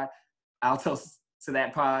outtoasttopod, Outtoast to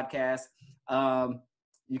that podcast.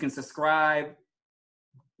 You can subscribe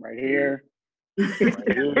Right here.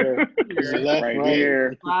 Right here.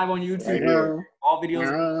 Subscribe on YouTube. Right here. All videos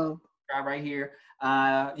Yeah. subscribe right here.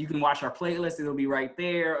 You can watch our playlist. It'll be right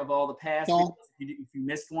there of all the past Yeah. videos if you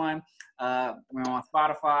missed one. We're on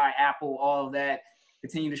Spotify, Apple, all of that.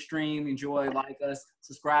 Continue to stream, enjoy, like us,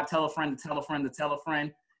 subscribe, tell a friend to tell a friend to tell a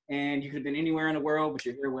friend. And you could have been anywhere in the world, but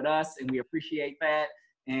you're here with us, and we appreciate that.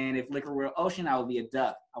 And if liquor were an ocean, I would be a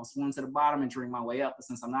duck. I would swim to the bottom and drink my way up. But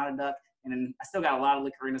since I'm not a duck, and I still got a lot of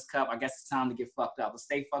liquor in this cup, I guess it's time to get fucked up. But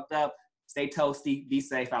stay fucked up, stay toasty, be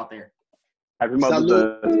safe out there. Happy Mother's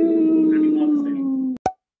Salute. Day. Happy Mother's Day.